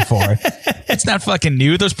coins before? It's not fucking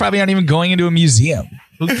new. Those probably aren't even going into a museum.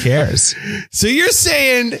 Who cares? So you're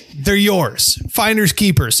saying they're yours. Finders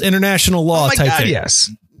keepers, international law type thing.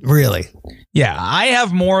 Yes. Really? Yeah, I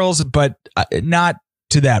have morals, but not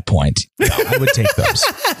to that point. No, I would take those.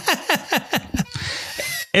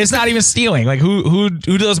 It's not even stealing. Like who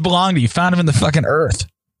do those belong to? You found them in the fucking earth.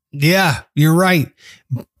 Yeah, you're right.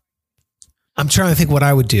 I'm trying to think what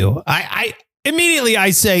I would do. I immediately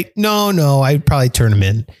I say, no, I'd probably turn them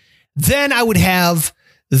in. Then I would have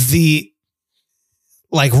the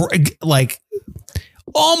like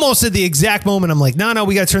almost at the exact moment I'm like, no,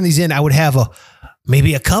 we got to turn these in. I would have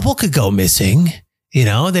maybe a couple could go missing.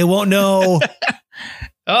 They won't know.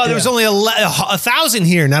 Oh, there was only 1,000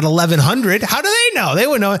 here, not 1,100. How do they know? They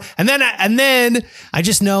wouldn't know. And then I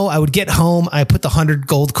just know I would get home. I put the 100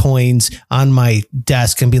 gold coins on my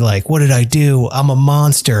desk and be like, what did I do? I'm a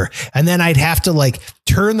monster. And then I'd have to like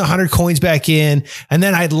turn the 100 coins back in. And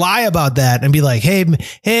then I'd lie about that and be like, hey,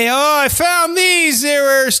 I found these. They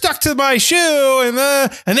were stuck to my shoe.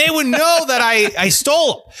 And they wouldn't know that I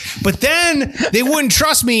stole them. But then they wouldn't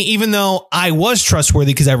trust me, even though I was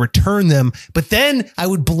trustworthy because I returned them. But then I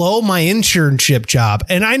would blow my internship job.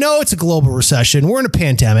 And I know it's a global recession. We're in a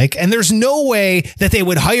pandemic. And there's no way that they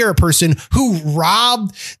would hire a person who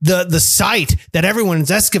robbed the site that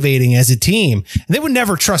everyone's excavating as a team. And they would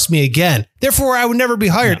never trust me again. Therefore, I would never be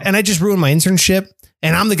hired. And I just ruined my internship.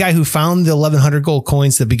 And I'm the guy who found the 1,100 gold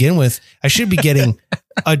coins to begin with. I should be getting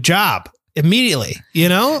a job immediately, you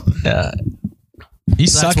know? You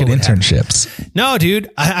suck at internships. No, dude,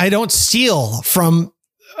 I don't steal from,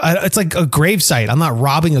 it's like a grave site. I'm not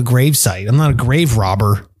robbing a grave site. I'm not a grave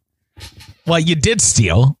robber. Well, you did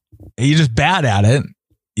steal. You're just bad at it.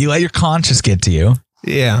 You let your conscience get to you.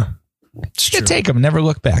 Yeah. You take them, never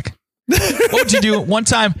look back. What would you do one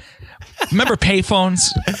time? Remember payphones?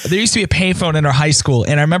 There used to be a payphone in our high school.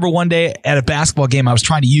 And I remember one day at a basketball game, I was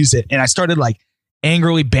trying to use it. And I started like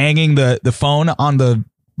angrily banging the phone on the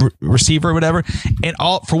receiver or whatever. And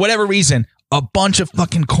for whatever reason, a bunch of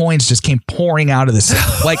fucking coins just came pouring out of this,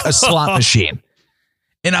 like a slot machine.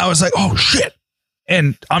 And I was like, oh shit.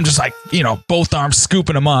 And I'm just like, both arms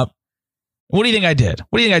scooping them up. What do you think I did?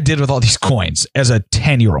 What do you think I did with all these coins as a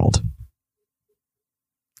 10-year-old?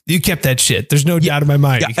 You kept that shit. There's no doubt in my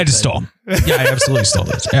mind. Yeah, I just stole them. Yeah, I absolutely stole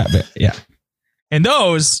those. Yeah. And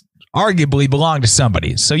those arguably belong to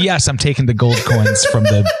somebody. So yes, I'm taking the gold coins from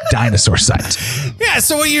the dinosaur site. Yeah,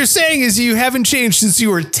 so what you're saying is you haven't changed since you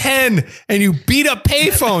were 10 and you beat up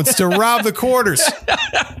payphones to rob the quarters.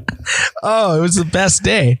 Oh, it was the best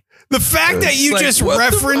day. The fact that you just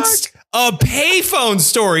referenced a payphone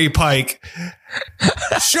story, Pike,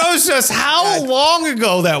 shows us how long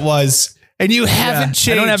ago that was. And you haven't changed.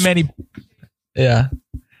 I don't have many. Yeah.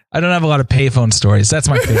 I don't have a lot of payphone stories. That's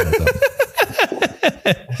my favorite, though.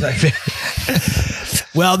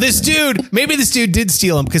 Well, maybe this dude did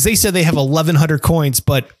steal them because they said they have 1,100 coins,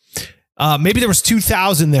 but maybe there was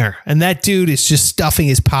 2,000 there. And that dude is just stuffing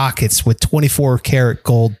his pockets with 24 karat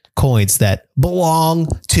gold coins that belong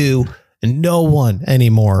to no one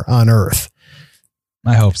anymore on Earth.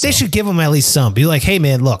 I hope so. They should give him at least some. Be like, hey,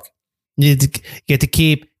 man, look, you get to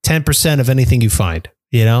keep 10% of anything you find,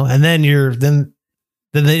 and then then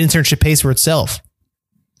the internship pays for itself.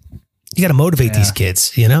 You got to motivate these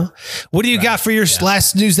kids, What do you got for your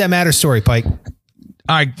last News That Matters story, Pike? All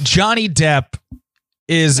right. Johnny Depp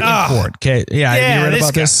is in court. Okay. Yeah. Have you read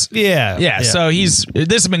about this? Yeah. So this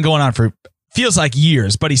has been going on for feels like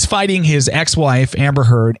years, but he's fighting his ex-wife, Amber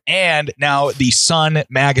Heard, and now the Sun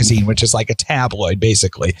magazine, which is like a tabloid,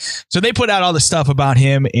 basically. So they put out all the stuff about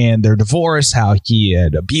him and their divorce, how he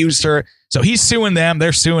had abused her. So he's suing them.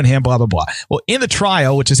 They're suing him, blah, blah, blah. Well, in the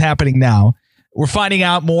trial, which is happening now, we're finding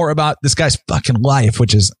out more about this guy's fucking life,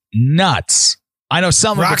 which is nuts. I know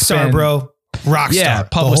some rock star, bro. Rock star.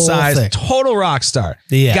 Publicized. Total rock star.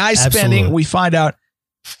 Yeah, guy's spending, we find out,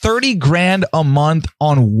 $30,000 a month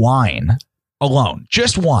on wine. Alone,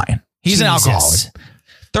 just wine. He's an alcoholic.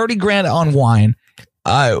 $30,000 on wine,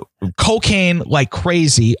 cocaine like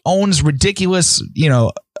crazy. Owns ridiculous,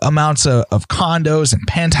 amounts of condos and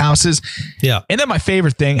penthouses. Yeah. And then my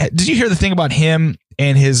favorite thing. Did you hear the thing about him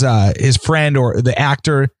and his friend or the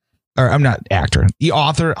actor? Or I'm not actor. The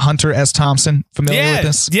author Hunter S. Thompson. Familiar with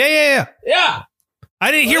this? Yeah. I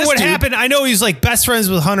didn't hear what happened. I know he's like best friends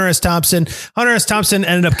with Hunter S. Thompson. Hunter S. Thompson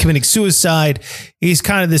ended up committing suicide. He's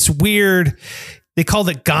kind of this weird, they called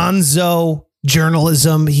it gonzo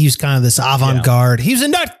journalism. He's kind of this avant-garde. He was a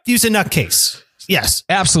nutcase. Yes.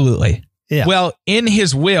 Absolutely. Yeah. Well, in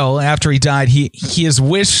his will, after he died, his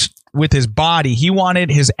wish with his body, he wanted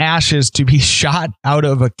his ashes to be shot out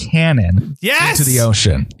of a cannon into the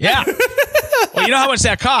ocean. Yeah. Well, you know how much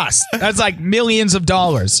that costs? That's like millions of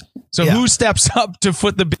dollars. So who steps up to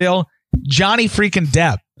foot the bill? Johnny freaking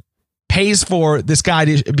Depp pays for this guy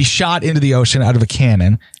to be shot into the ocean out of a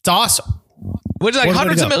cannon. It's awesome. Which is like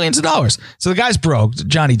hundreds of millions of dollars. So the guy's broke.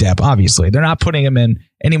 Johnny Depp, obviously. They're not putting him in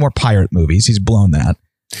any more pirate movies. He's blown that.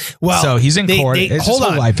 Well, so he's in court. His whole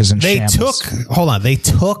life is in shambles. They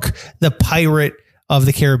took the Pirate of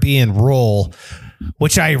the Caribbean role,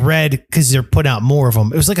 which I read because they're putting out more of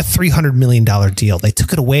them. It was like a $300 million deal. They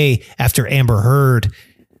took it away after Amber Heard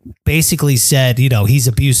basically said, he's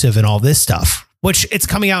abusive and all this stuff, which it's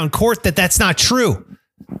coming out in court that's not true.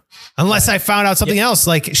 Unless I found out something else,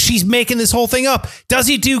 like she's making this whole thing up. Does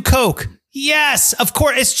he do coke? Yes, of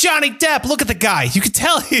course. It's Johnny Depp. Look at the guy. You can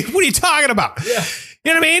tell. What are you talking about? Yeah.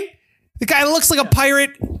 You know what I mean? The guy looks like a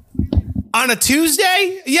pirate on a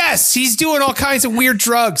Tuesday. Yes, he's doing all kinds of weird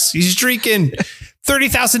drugs. He's drinking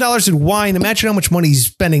 $30,000 in wine. Imagine how much money he's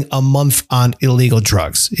spending a month on illegal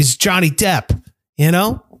drugs. It's Johnny Depp,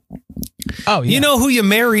 Oh, yeah. You know who you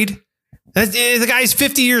married. The guy's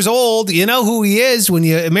 50 years old. You know who he is when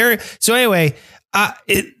you marry. So anyway,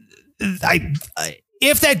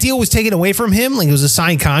 if that deal was taken away from him, like it was a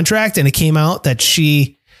signed contract and it came out that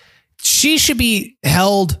she should be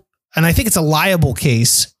held, and I think it's a liable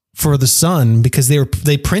case for the Sun because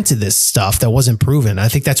they printed this stuff that wasn't proven. I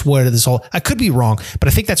think that's where I could be wrong, but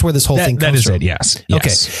I think that's where this whole thing comes from. That is it. Yes. Okay.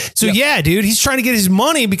 So yeah, dude, he's trying to get his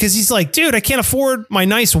money because he's like, dude, I can't afford my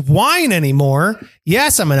nice wine anymore.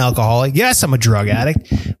 Yes, I'm an alcoholic. Yes, I'm a drug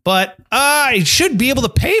addict, but I should be able to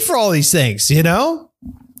pay for all these things, you know?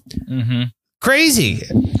 Mm-hmm. Crazy.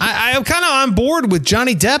 I'm kind of on board with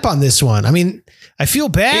Johnny Depp on this one. I mean, I feel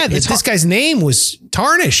bad that this guy's name was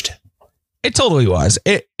tarnished. It totally was.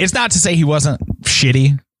 It's not to say he wasn't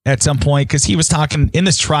shitty at some point, because he was talking in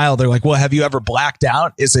this trial. They're like, well, have you ever blacked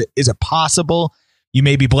out? Is it possible you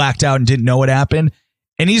maybe blacked out and didn't know what happened?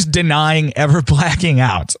 And he's denying ever blacking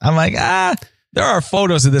out. I'm like, there are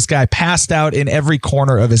photos of this guy passed out in every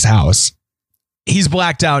corner of his house. He's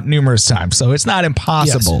blacked out numerous times. So it's not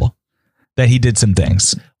impossible that he did some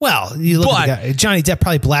things. Well, you look at the guy, Johnny Depp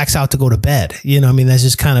probably blacks out to go to bed. You know, I mean, that's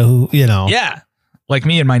just kind of who, you know. Yeah. Like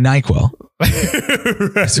me and my NyQuil.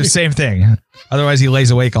 It's the same thing. Otherwise, he lays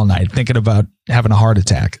awake all night thinking about having a heart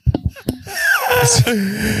attack.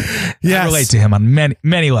 I relate to him on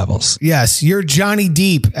many levels. Yes, you're Johnny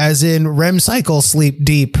Deep, as in REM cycle sleep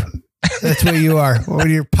deep. That's what you are. When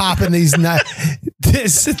you're popping these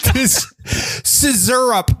this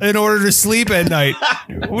scissor up in order to sleep at night.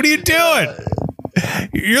 What are you doing?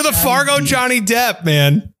 You're the Fargo Johnny Depp,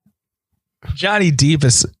 man. Johnny Deep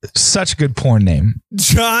is such a good porn name.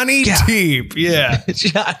 Johnny Deep, yeah.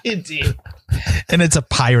 Johnny Deep. And it's a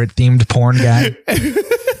pirate themed porn guy.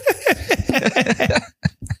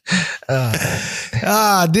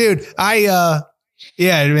 Dude,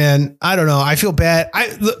 yeah, man, I don't know. I feel bad.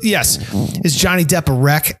 Yes. Is Johnny Depp a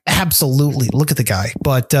wreck? Absolutely. Look at the guy.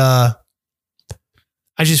 But I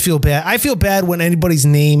just feel bad. I feel bad when anybody's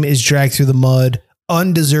name is dragged through the mud,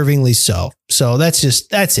 undeservingly so. So that's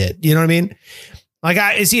it. You know what I mean?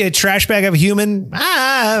 Like, is he a trash bag of a human?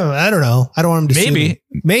 I don't know. I don't want him to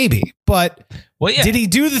maybe. But did he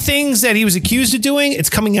do the things that he was accused of doing? It's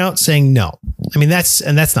coming out saying no. I mean, that's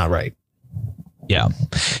not right. Yeah.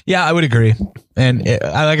 Yeah, I would agree. And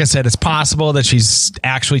like I said, it's possible that she's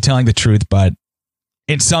actually telling the truth, but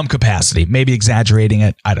in some capacity, maybe exaggerating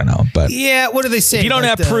it. I don't know. But yeah, what do they say? If you don't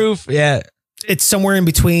have proof. Yeah. It's somewhere in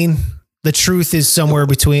between. The truth is somewhere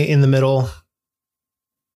between, in the middle.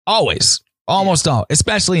 Always. Almost all,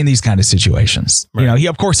 especially in these kind of situations. Right.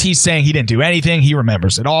 You know, he's saying he didn't do anything. He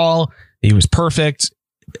remembers it all. He was perfect.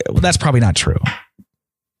 Well, that's probably not true.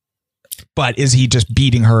 But is he just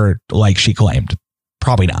beating her like she claimed?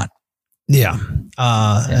 Probably not. Yeah.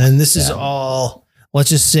 And this is all, let's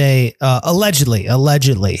just say, allegedly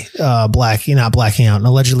not blacking out, and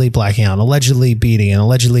allegedly blacking out, and allegedly beating, and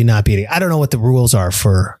allegedly not beating. I don't know what the rules are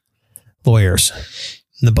for lawyers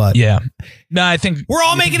in the butt. Yeah. No, I think we're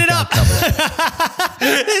all making it up.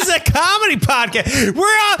 This is a comedy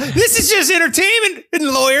podcast. This is just entertainment and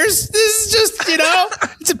lawyers. This is just,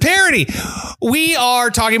 it's a parody. We are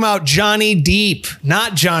talking about Johnny Deep,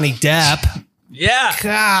 not Johnny Depp. Yeah.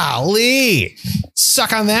 Golly.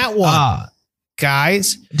 Suck on that one,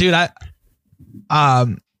 guys. Dude, that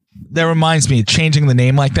reminds me, changing the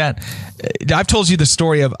name like that. I've told you the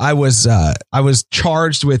story of I was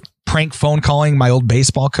charged with prank phone calling my old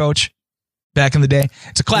baseball coach back in the day.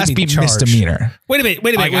 It's a Class B misdemeanor. Wait a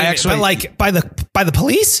minute. Actually, like by the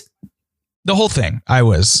police? The whole thing. I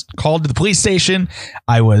was called to the police station.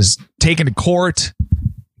 I was taken to court,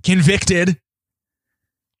 convicted,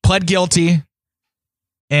 pled guilty.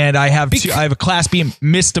 And I have a Class B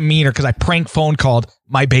misdemeanor because I prank phone called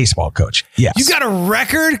my baseball coach. Yes. You got a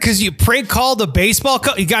record because you prank called a baseball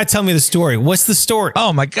coach? You got to tell me the story. What's the story?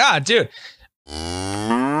 Oh, my God, dude.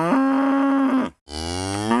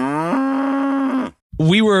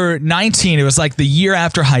 We were 19. It was like the year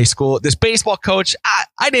after high school. This baseball coach,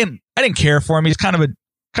 I didn't care for him. He's kind of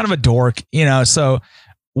a dork, So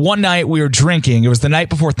one night we were drinking. It was the night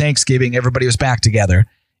before Thanksgiving. Everybody was back together.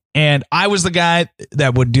 And I was the guy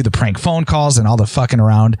that would do the prank phone calls and all the fucking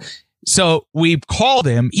around. So we called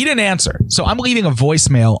him. He didn't answer. So I'm leaving a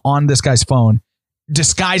voicemail on this guy's phone,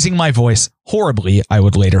 disguising my voice horribly, I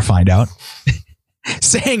would later find out,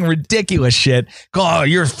 saying ridiculous shit. Oh,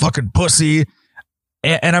 you're a fucking pussy.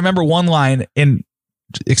 And I remember one line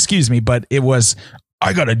excuse me, but it was,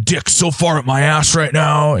 I got a dick so far up my ass right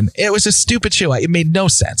now. And it was a stupid shit. It made no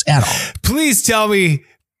sense at all. Please tell me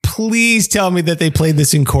that they played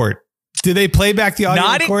this in court. Did they play back the audio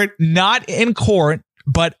in court? Not in court,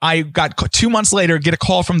 but I got 2 months later, get a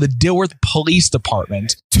call from the Dilworth Police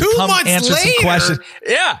Department. 2 months later? Some questions.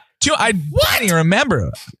 Yeah. I don't even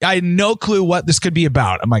remember. I had no clue what this could be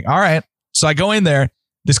about. I'm like, all right. So I go in there.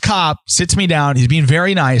 This cop sits me down. He's being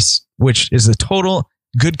very nice, which is a total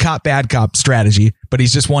good cop, bad cop strategy, but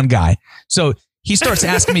he's just one guy. So he starts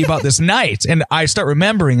asking me about this night, and I start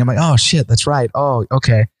remembering. I'm like, oh shit, that's right. Oh,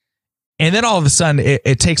 okay. And then all of a sudden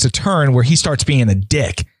it takes a turn where he starts being a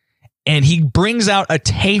dick, and he brings out a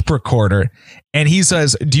tape recorder and he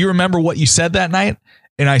says, do you remember what you said that night?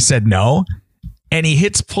 And I said, no. And he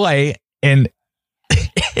hits play, and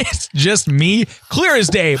it's just me, clear as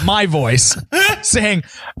day, my voice saying,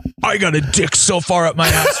 I got a dick so far up my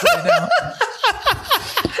ass right now.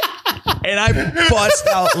 And I bust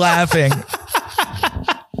out laughing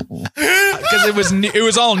because it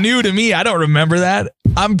was all new to me. I don't remember that.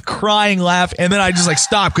 I'm crying, laugh, and then I just like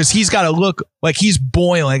stop because he's got to look like he's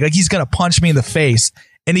boiling, like he's gonna punch me in the face.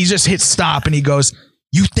 And he just hits stop and he goes,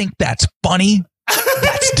 "You think that's funny?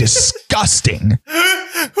 That's disgusting."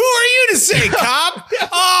 Who are you to say, cop?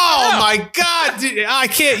 Oh my God, dude, I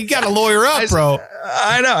can't. You got to lawyer up, bro.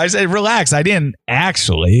 I know. I said, relax. I didn't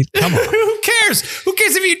actually. Come on. Who cares? Who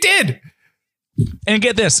cares if you did? And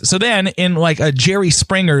get this. So then in like a Jerry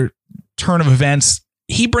Springer turn of events,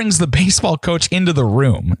 he brings the baseball coach into the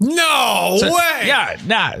room. No way. Yeah.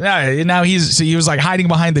 Nah. Now he was like hiding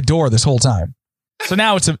behind the door this whole time. So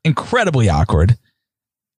now it's incredibly awkward.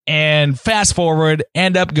 And fast forward,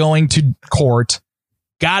 end up going to court.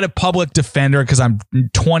 Got a public defender because I'm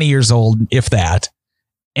 20 years old, if that,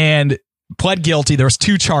 and pled guilty. There was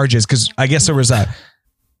 2 charges because I guess there was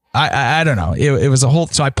I don't know. It was a whole.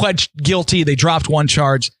 So I pled guilty. They dropped 1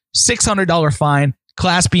 charge, $600 fine,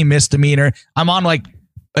 Class B misdemeanor. I'm on like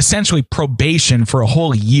essentially probation for a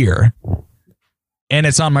whole year, and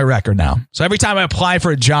it's on my record now. So every time I apply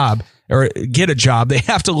for a job or get a job, they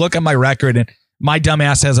have to look at my record, and my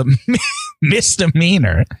dumbass has a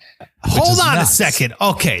misdemeanor. Hold on a second.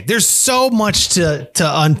 Okay, there's so much to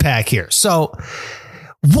unpack here. So,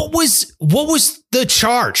 what was the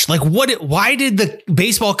charge? Like, why did the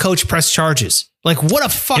baseball coach press charges? Like, what a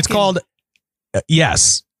fucking... It's called...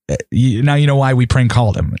 yes. Now you know why we prank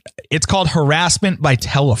called him. It's called harassment by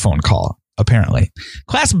telephone call, apparently.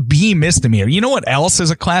 Class B misdemeanor. You know what else is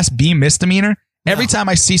a Class B misdemeanor? No. Every time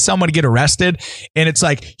I see someone get arrested and it's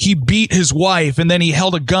like he beat his wife and then he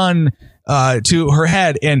held a gun to her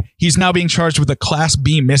head and he's now being charged with a Class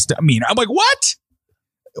B misdemeanor. I'm like, what?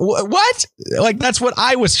 What? Like, that's what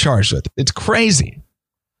I was charged with. It's crazy.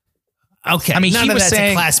 Okay. I mean, none of that's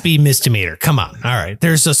saying, a Class B misdemeanor. Come on. All right.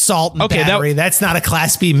 There's assault and battery. That's not a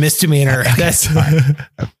Class B misdemeanor. Okay, that's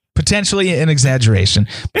potentially an exaggeration.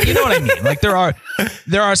 But you know what I mean? Like, there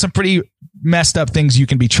are some pretty messed up things you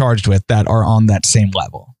can be charged with that are on that same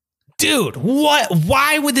level. Dude, what?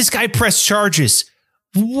 Why would this guy press charges?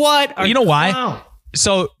 What? You know why? Wow.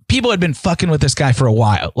 So people had been fucking with this guy for a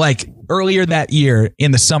while. Like earlier that year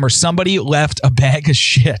in the summer, somebody left a bag of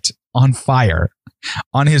shit on fire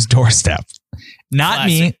on his doorstep. Not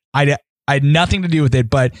Classic. Me. I had nothing to do with it.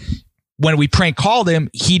 But when we prank called him,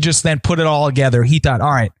 he just then put it all together. He thought,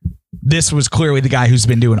 all right, this was clearly the guy who's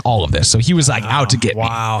been doing all of this. So he was like out to get me.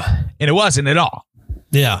 And it wasn't at all.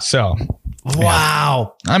 Yeah. So.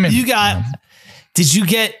 Wow. I mean, you got... Did you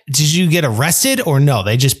get arrested or no?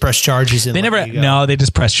 They just pressed charges. And they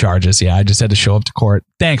just pressed charges. Yeah. I just had to show up to court,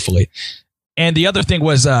 thankfully. And the other thing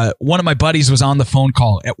was one of my buddies was on the phone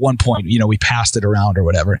call at one point. You know, we passed it around or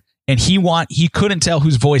whatever. And he couldn't tell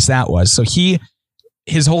whose voice that was. So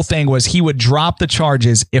his whole thing was he would drop the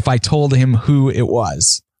charges if I told him who it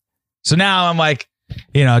was. So now I'm like,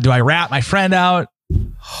 you know, do I rat my friend out?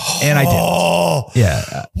 And I did.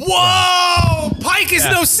 Yeah. Whoa! Pike is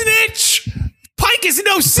no snitch. Pike is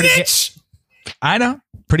no snitch. I know.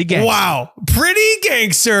 Pretty gangster. Wow. Pretty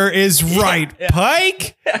gangster is right. Yeah.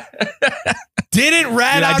 Pike didn't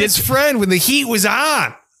rat out his friend when the heat was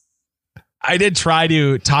on. I did try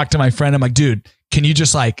to talk to my friend. I'm like, dude, can you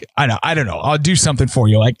just like, I don't know. I'll do something for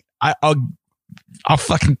you. Like I'll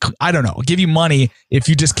fucking, I don't know. I'll give you money if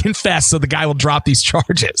you just confess so the guy will drop these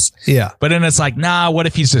charges. Yeah. But then it's like, nah, what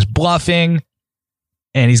if he's just bluffing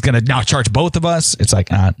and he's going to now charge both of us? It's like,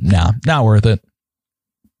 nah, not worth it.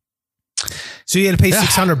 So you had to pay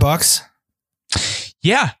 $600?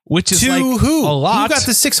 Yeah, which is to like who? A lot. Who got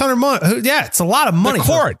the $600 money? Yeah, it's a lot of money. The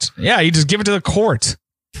court. Yeah, you just give it to the court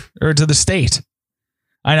or to the state.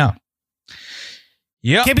 I know.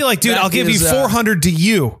 Yeah, can't be like, dude, I'll give you $400 to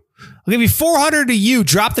you. I'll give you $400 to you.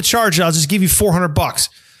 Drop the charge. I'll just give you $400.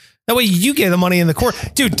 That way you get the money in the court.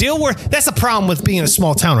 Dude, that's the problem with being in a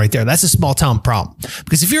small town right there. That's a small town problem.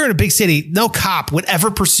 Because if you're in a big city, no cop would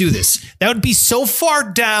ever pursue this. That would be so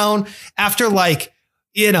far down after like,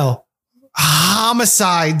 you know,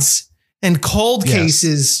 homicides and cold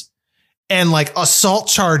cases and like assault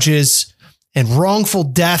charges and wrongful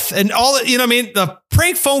death and all that, you know what I mean? The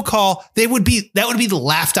prank phone call, that would be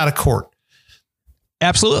laughed out of court.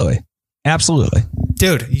 Absolutely.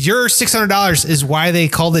 Dude, your $600 is why they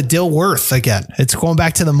called it Dilworth again. It's going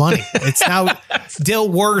back to the money. It's now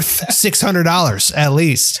Dilworth $600 at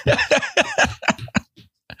least.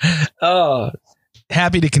 Oh,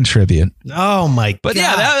 happy to contribute. Oh my But God.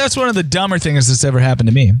 yeah, that's one of the dumber things that's ever happened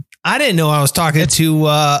to me. I didn't know I was talking to,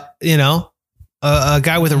 a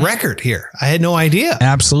guy with a record here. I had no idea.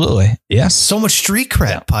 Absolutely. Yes. So much street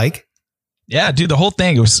cred, Pike. Yeah, dude, the whole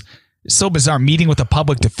thing, it was so bizarre. Meeting with a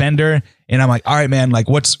public defender, and I'm like, all right, man, like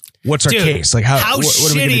what's our case? Like how what are we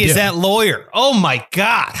shitty gonna is do? that lawyer? Oh my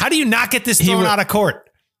God. How do you not get this thrown out of court?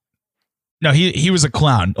 No, he was a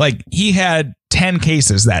clown. Like he had 10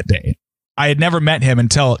 cases that day. I had never met him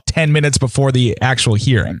until 10 minutes before the actual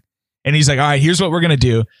hearing. And he's like, all right, here's what we're going to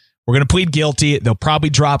do. We're going to plead guilty. They'll probably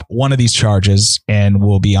drop one of these charges and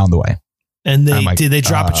we'll be on the way. And did they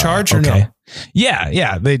drop a charge or no?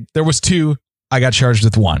 Yeah. There was 2. I got charged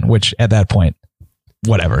with 1, which at that point,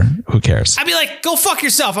 whatever, who cares? I'd be like, go fuck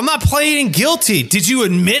yourself. I'm not pleading guilty. Did you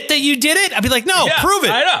admit that you did it? I'd be like, no, prove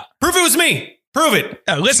it. I know. Prove it was me. Prove it.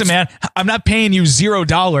 Listen, man, I'm not paying you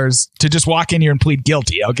 $0 to just walk in here and plead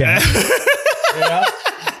guilty. Okay. No,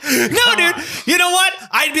 dude. You know what?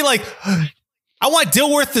 I'd be like, I want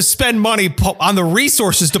Dilworth to spend money on the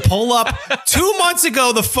resources to pull up 2 months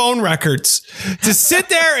ago the phone records to sit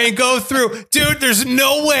there and go through. Dude, there's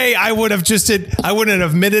no way I would have I wouldn't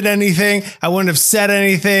have admitted anything. I wouldn't have said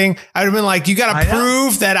anything. I'd have been like, you got to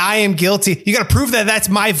prove that I am guilty. You got to prove that that's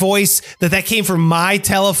my voice, that came from my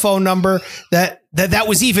telephone number, that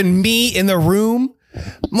was even me in the room.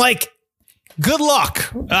 I'm like, good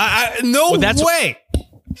luck. No way.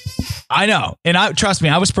 I know. And trust me,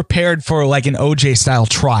 I was prepared for like an OJ style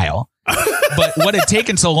trial. But what had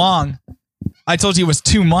taken so long, I told you it was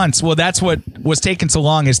 2 months. Well, that's what was taking so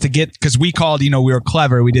long is to get, because we called, we were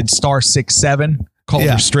clever. We did *67, called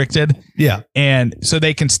restricted. Yeah. And so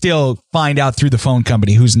they can still find out through the phone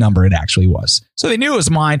company whose number it actually was. So they knew it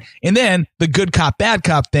was mine. And then the good cop, bad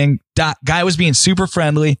cop thing, guy was being super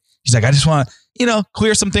friendly. He's like, I just want to,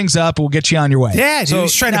 clear some things up. We'll get you on your way. Yeah, dude, so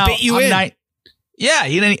he's trying to bait you in. Yeah,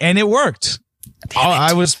 and it worked.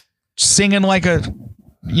 I was singing like a,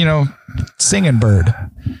 singing bird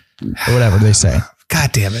or whatever they say.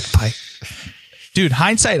 God damn it, Pike. Dude,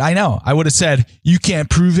 hindsight, I know. I would have said, you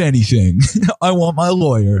can't prove anything. I want my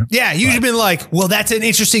lawyer. Yeah, you'd have been like, well, that's an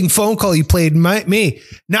interesting phone call you played me.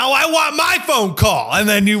 Now I want my phone call. And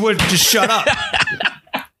then you would just shut up.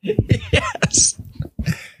 Yes.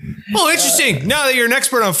 Oh, interesting. Now that you're an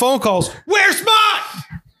expert on phone calls, where's mine?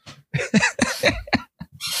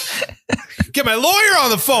 Get my lawyer on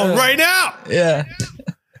the phone right now. Yeah.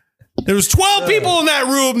 There was 12 people in that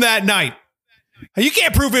room that night. You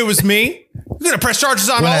can't prove it was me. You're going to press charges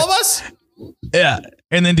on all of us? Yeah.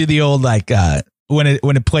 And then do the old, like, when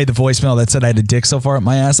it played the voicemail that said I had a dick so far up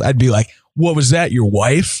my ass, I'd be like, what was that, your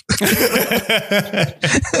wife?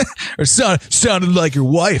 Or sounded like your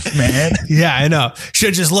wife, man. Yeah, I know. Should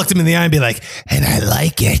have just looked him in the eye and be like, and I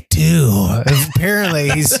like it too. Apparently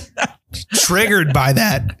he's triggered by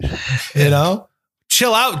that,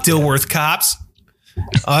 Chill out, Dilworth cops.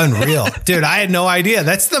 Unreal. Dude, I had no idea.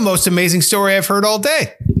 That's the most amazing story I've heard all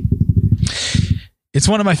day. It's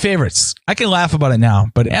one of my favorites. I can laugh about it now,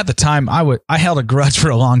 but at the time I held a grudge for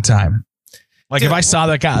a long time. Like, dude, if I saw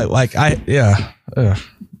that guy, like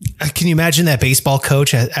Can you imagine that baseball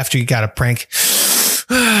coach after you got a prank?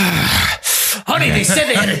 Honey, they said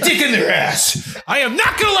they had a dick in their ass. I am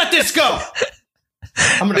not going to let this go.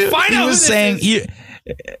 I'm going to find out. He was saying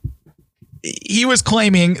he was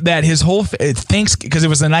claiming that his whole because it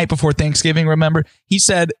was the night before Thanksgiving. Remember, he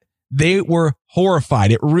said they were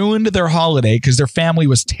horrified. It ruined their holiday because their family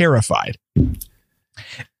was terrified.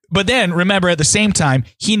 But then remember, at the same time,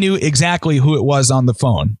 he knew exactly who it was on the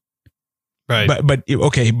phone. Right. But he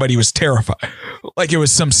was terrified. Like it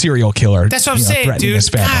was some serial killer. That's what I'm saying, dude.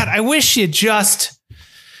 God, I wish you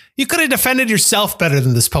could have defended yourself better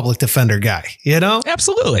than this public defender guy,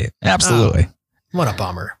 Absolutely. What a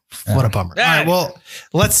bummer. What a bummer. All right, well,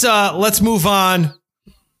 let's move on.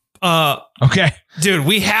 Okay. Dude,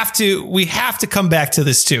 we have to come back to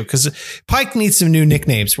this too, because Pike needs some new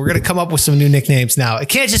nicknames. We're going to come up with some new nicknames now. It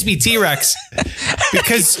can't just be T-Rex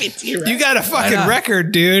because you got a fucking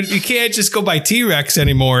record, dude. You can't just go by T-Rex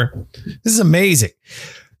anymore. This is amazing.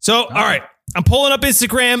 So, all right. I'm pulling up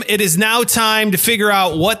Instagram. It is now time to figure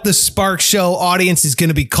out what the Spark Show audience is going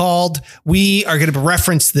to be called. We are going to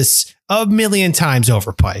reference this a million times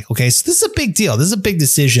over, Pike. Okay, so this is a big deal. This is a big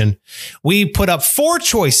decision. We put up 4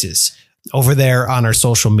 choices over there on our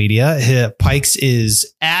social media. Pike's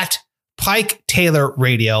is at Pike Taylor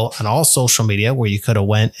Radio on all social media, where you could have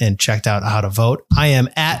went and checked out how to vote. I am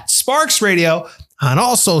at Sparks Radio on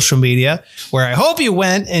all social media, where I hope you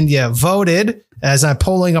went and you voted, as I'm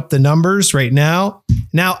pulling up the numbers right now.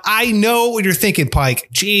 Now, I know what you're thinking, Pike.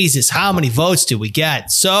 Jesus, how many votes did we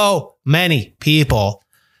get? So many people.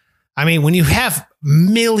 I mean, when you have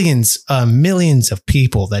millions of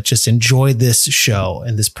people that just enjoy this show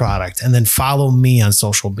and this product and then follow me on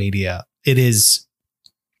social media, it's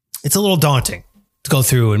a little daunting to go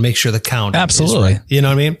through and make sure the count. Absolutely. Is right. You know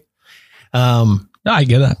what I mean? No, I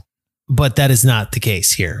get that. But that is not the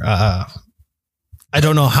case here. I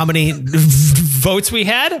don't know how many votes we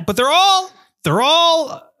had, but they're all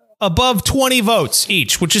above 20 votes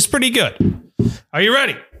each, which is pretty good. Are you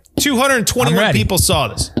ready? 221 people saw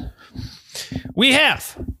this. We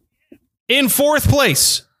have in fourth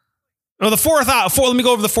place. Let me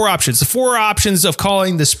go over the four options. The four options of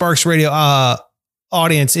calling the Sparks Radio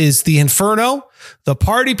audience is the Inferno, the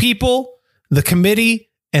Party People, the Committee,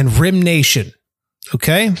 and Rim Nation.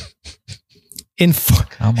 Okay. In fourth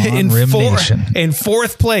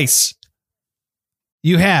place,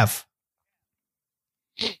 you have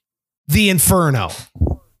the Inferno.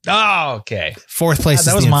 Oh, okay. Fourth place.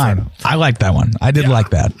 That was mine. I like that one. I did like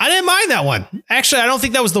that. I didn't mind that one. Actually, I don't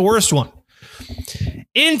think that was the worst one.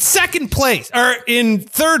 In third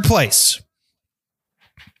place,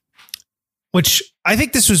 which I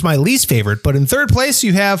think this was my least favorite, but in third place,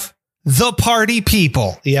 you have the Party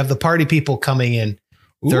People. You have the Party People coming in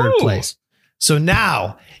third place. So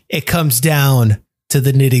now it comes down to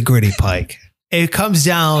the nitty gritty, Pike. It comes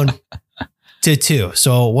down to two.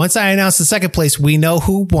 So once I announce the second place, we know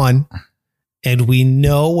who won and we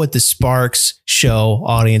know what the Sparks Show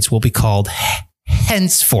audience will be called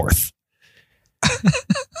henceforth.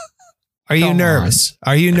 Are you nervous?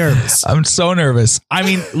 Are you nervous? I'm so nervous. I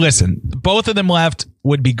mean, listen, both of them left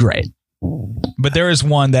would be great, but there is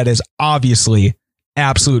one that is obviously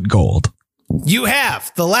absolute gold. You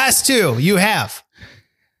have the last two. You have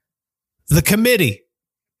the Committee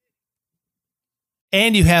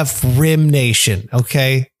and you have Rim Nation.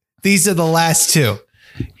 Okay. These are the last two.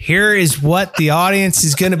 Here is what the audience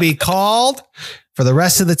is going to be called for the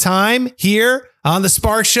rest of the time here on the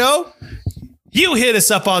Spark Show. You hit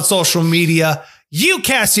us up on social media. You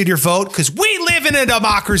casted your vote because we live in a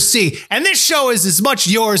democracy and this show is as much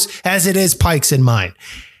yours as it is Pike's and mine.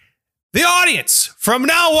 The audience from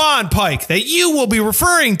now on, Pike, that you will be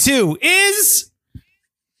referring to is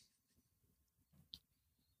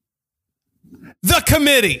the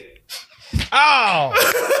Committee. Oh,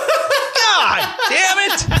 God damn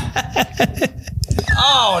it.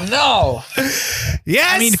 Oh, no.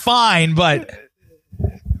 Yes. I mean, fine, but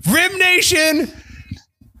Rim Nation,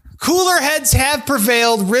 cooler heads have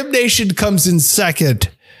prevailed. Rim Nation comes in second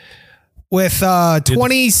with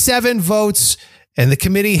 27 votes. And the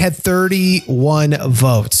Committee had 31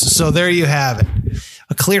 votes. So there you have it.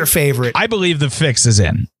 A clear favorite. I believe the fix is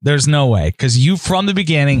in. There's no way. Because you, from the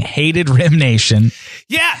beginning, hated Rim Nation.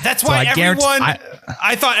 Yeah, that's why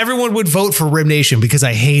I thought everyone would vote for Rim Nation because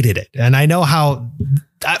I hated it. And I know how,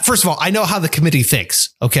 first of all, I know how the Committee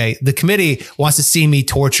thinks. Okay. The Committee wants to see me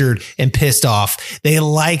tortured and pissed off. They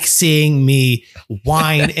like seeing me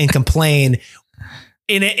whine and complain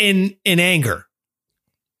in anger.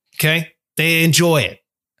 Okay. They enjoy it.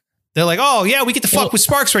 They're like, oh, yeah, we get to fuck with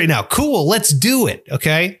Sparks right now. Cool, let's do it.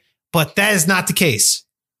 Okay. But that is not the case.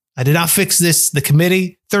 I did not fix this. The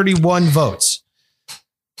Committee, 31 votes.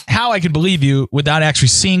 How I could believe you without actually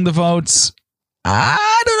seeing the votes,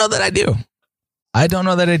 I don't know that I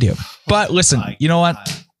do. But listen, you know what?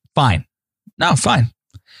 Fine. No, fine.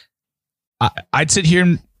 I'd sit here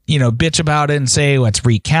and, bitch about it and say, let's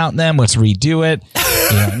recount them. Let's redo it.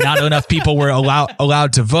 Not enough people were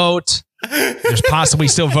allowed to vote. There's possibly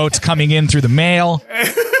still votes coming in through the mail,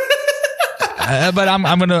 but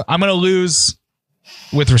I'm gonna lose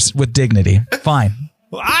with dignity. Fine.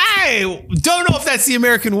 I don't know if that's the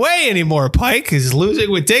American way anymore. Pike is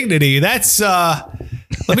losing with dignity. That's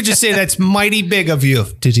let me just say that's mighty big of you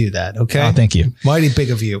to do that. Okay. Oh, thank you. Mighty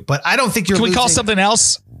big of you. But I don't think you're. Can we call something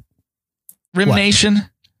else Rim Nation?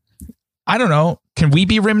 I don't know. Can we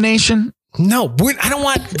be Rim Nation? No, I don't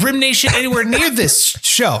want Rim Nation anywhere near this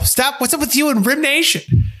show. Stop. What's up with you and Rim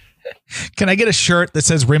Nation? Can I get a shirt that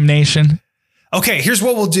says Rim Nation? Okay, here's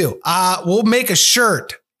what we'll do. We'll make a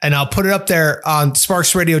shirt and I'll put it up there on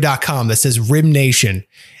sparksradio.com that says Rim Nation.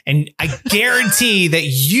 And I guarantee that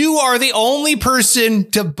you are the only person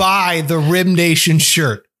to buy the Rim Nation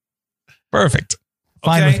shirt. Perfect.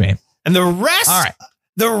 Fine with me. And the rest, all right.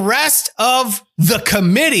 The rest of the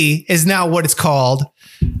Committee is now what it's called.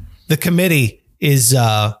 The Committee is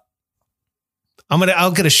I'll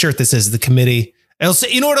get a shirt that says the Committee. It'll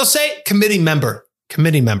say, you know what it'll say? Committee member.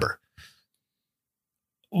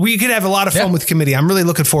 we could have a lot of fun with the committee. I'm really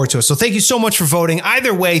looking forward to it. So thank you so much for voting.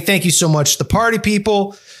 Either way, thank you so much. The party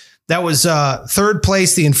people, that was third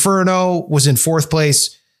place. The Inferno was in fourth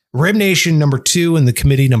place. Rib Nation number 2 and the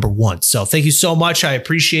committee number 1. So thank you so much. I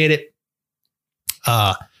appreciate it.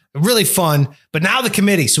 Really fun. But now the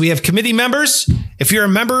committee. So we have committee members. If you're a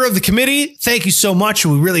member of the committee, thank you so much.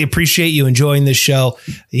 We really appreciate you enjoying this show.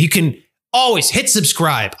 You can always hit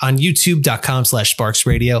subscribe on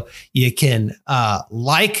youtube.com/SparksRadio. You can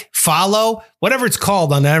follow, whatever it's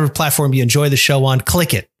called on whatever platform you enjoy the show on.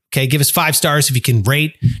 Click it. Okay, give us 5 stars if you can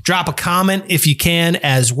rate. Drop a comment if you can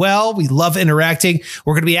as well. We love interacting.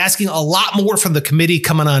 We're going to be asking a lot more from the committee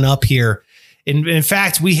coming on up here. In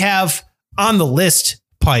fact, we have on the list,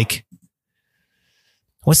 Pike,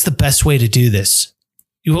 what's the best way to do this?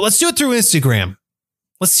 Let's do it through Instagram.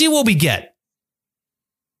 Let's see what we get.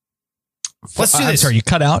 Let's do this. Sorry, you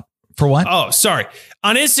cut out for what? Oh, sorry.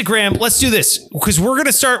 On Instagram, let's do this because we're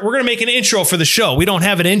going to make an intro for the show. We don't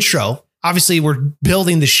have an intro. Obviously, we're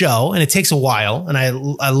building the show and it takes a while. And I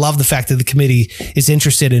love the fact that the committee is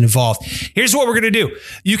interested and involved. Here's what we're going to do.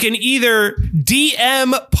 You can either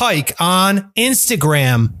DM Pike on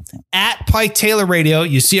Instagram at Pike Taylor Radio.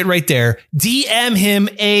 You see it right there. DM him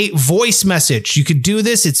a voice message. You could do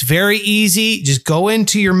this. It's very easy. Just go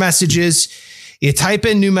into your messages. You type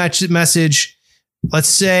in new message. Let's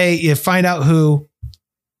say you find out who.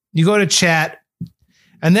 You go to chat.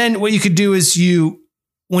 And then what you could do is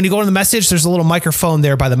when you go to the message, there's a little microphone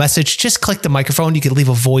there by the message. Just click the microphone. You can leave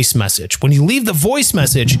a voice message. When you leave the voice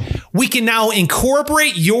message, we can now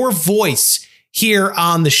incorporate your voice here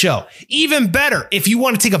on the show. Even better, if you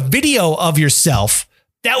want to take a video of yourself,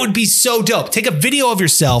 that would be so dope. Take a video of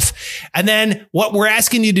yourself. And then what we're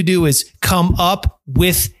asking you to do is come up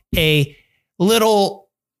with a little,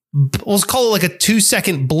 let's call it like a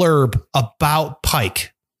 2-second blurb about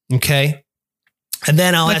Pike. Okay. And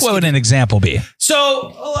then I'll ask what would an example be?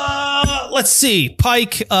 So let's see,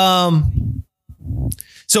 Pike. So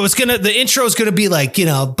the intro is gonna be like,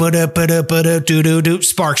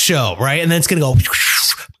 Spark Show, right? And then it's gonna go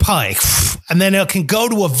Pike, and then it can go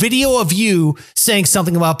to a video of you saying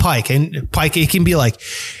something about Pike, and Pike, it can be like,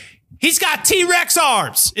 he's got T-Rex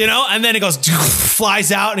arms, and then it goes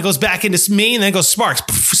flies out and it goes back into me, and then it goes Sparks,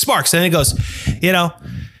 and then it goes,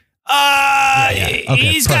 Okay,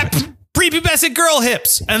 he's perfect. Got prepubescent girl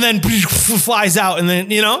hips, and then flies out, and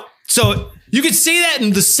then so you could say that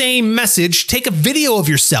in the same message. Take a video of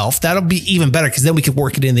yourself. That'll be even better because then we can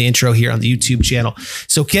work it in the intro here on the YouTube channel.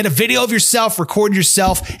 So get a video of yourself, record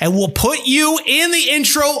yourself, and we'll put you in the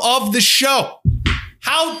intro of the show.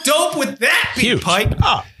 How dope would that be, huge. Pike?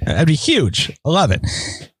 Oh, that'd be huge. I love it.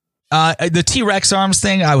 The T-Rex arms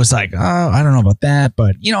thing, I was like, oh, I don't know about that,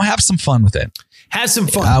 but have some fun with it. Have some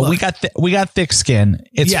fun. We got thick skin.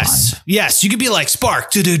 It's fine. Yes. You could be like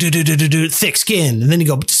Spark, thick skin, and then you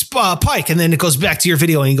go Pike, and then it goes back to your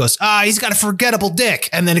video, and he goes, he's got a forgettable dick,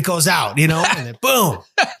 and then it goes out, and then boom,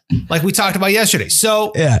 like we talked about yesterday.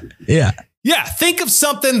 So yeah. Think of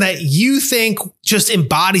something that you think just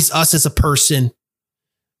embodies us as a person,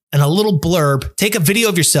 and a little blurb. Take a video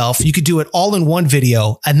of yourself. You could do it all in one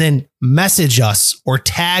video, and then message us or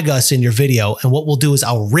tag us in your video. And what we'll do is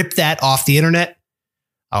I'll rip that off the internet.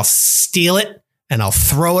 I'll steal it and I'll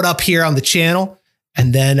throw it up here on the channel,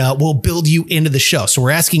 and then we'll build you into the show. So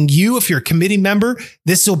we're asking you, if you're a committee member,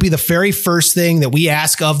 this will be the very first thing that we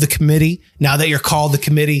ask of the committee now that you're called the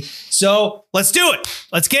committee. So let's do it.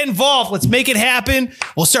 Let's get involved. Let's make it happen.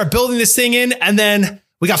 We'll start building this thing in, and then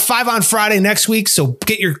we got 5 on Friday next week. So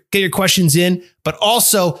get your questions in, but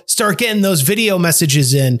also start getting those video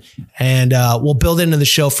messages in, and we'll build into the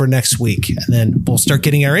show for next week. And then we'll start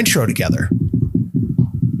getting our intro together.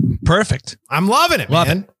 Perfect. I'm loving it,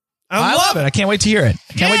 man. I love it. I can't wait to hear it.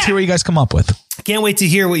 I can't wait to hear what you guys come up with. Can't wait to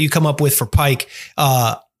hear what you come up with for Pike.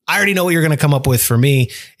 I already know what you're going to come up with for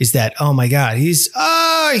me is that, oh my God, he's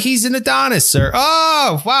an Adonis, or,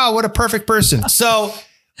 oh, wow, what a perfect person. So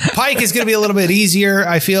Pike is going to be a little bit easier,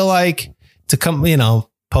 I feel like, to come,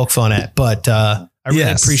 poke fun at, but I really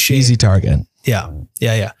appreciate easy target.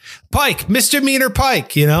 Yeah. Pike, misdemeanor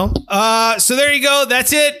Pike, So there you go.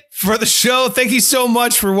 That's it for the show. Thank you so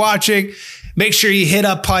much for watching. Make sure you hit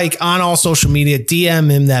up Pike on all social media.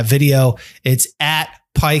 DM him that video. It's at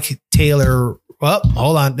Pike Taylor. Well,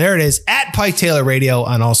 hold on. There it is. At Pike Taylor Radio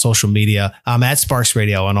on all social media. I'm at Sparks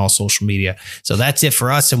Radio on all social media. So that's it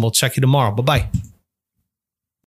for us, and we'll check you tomorrow. Bye-bye.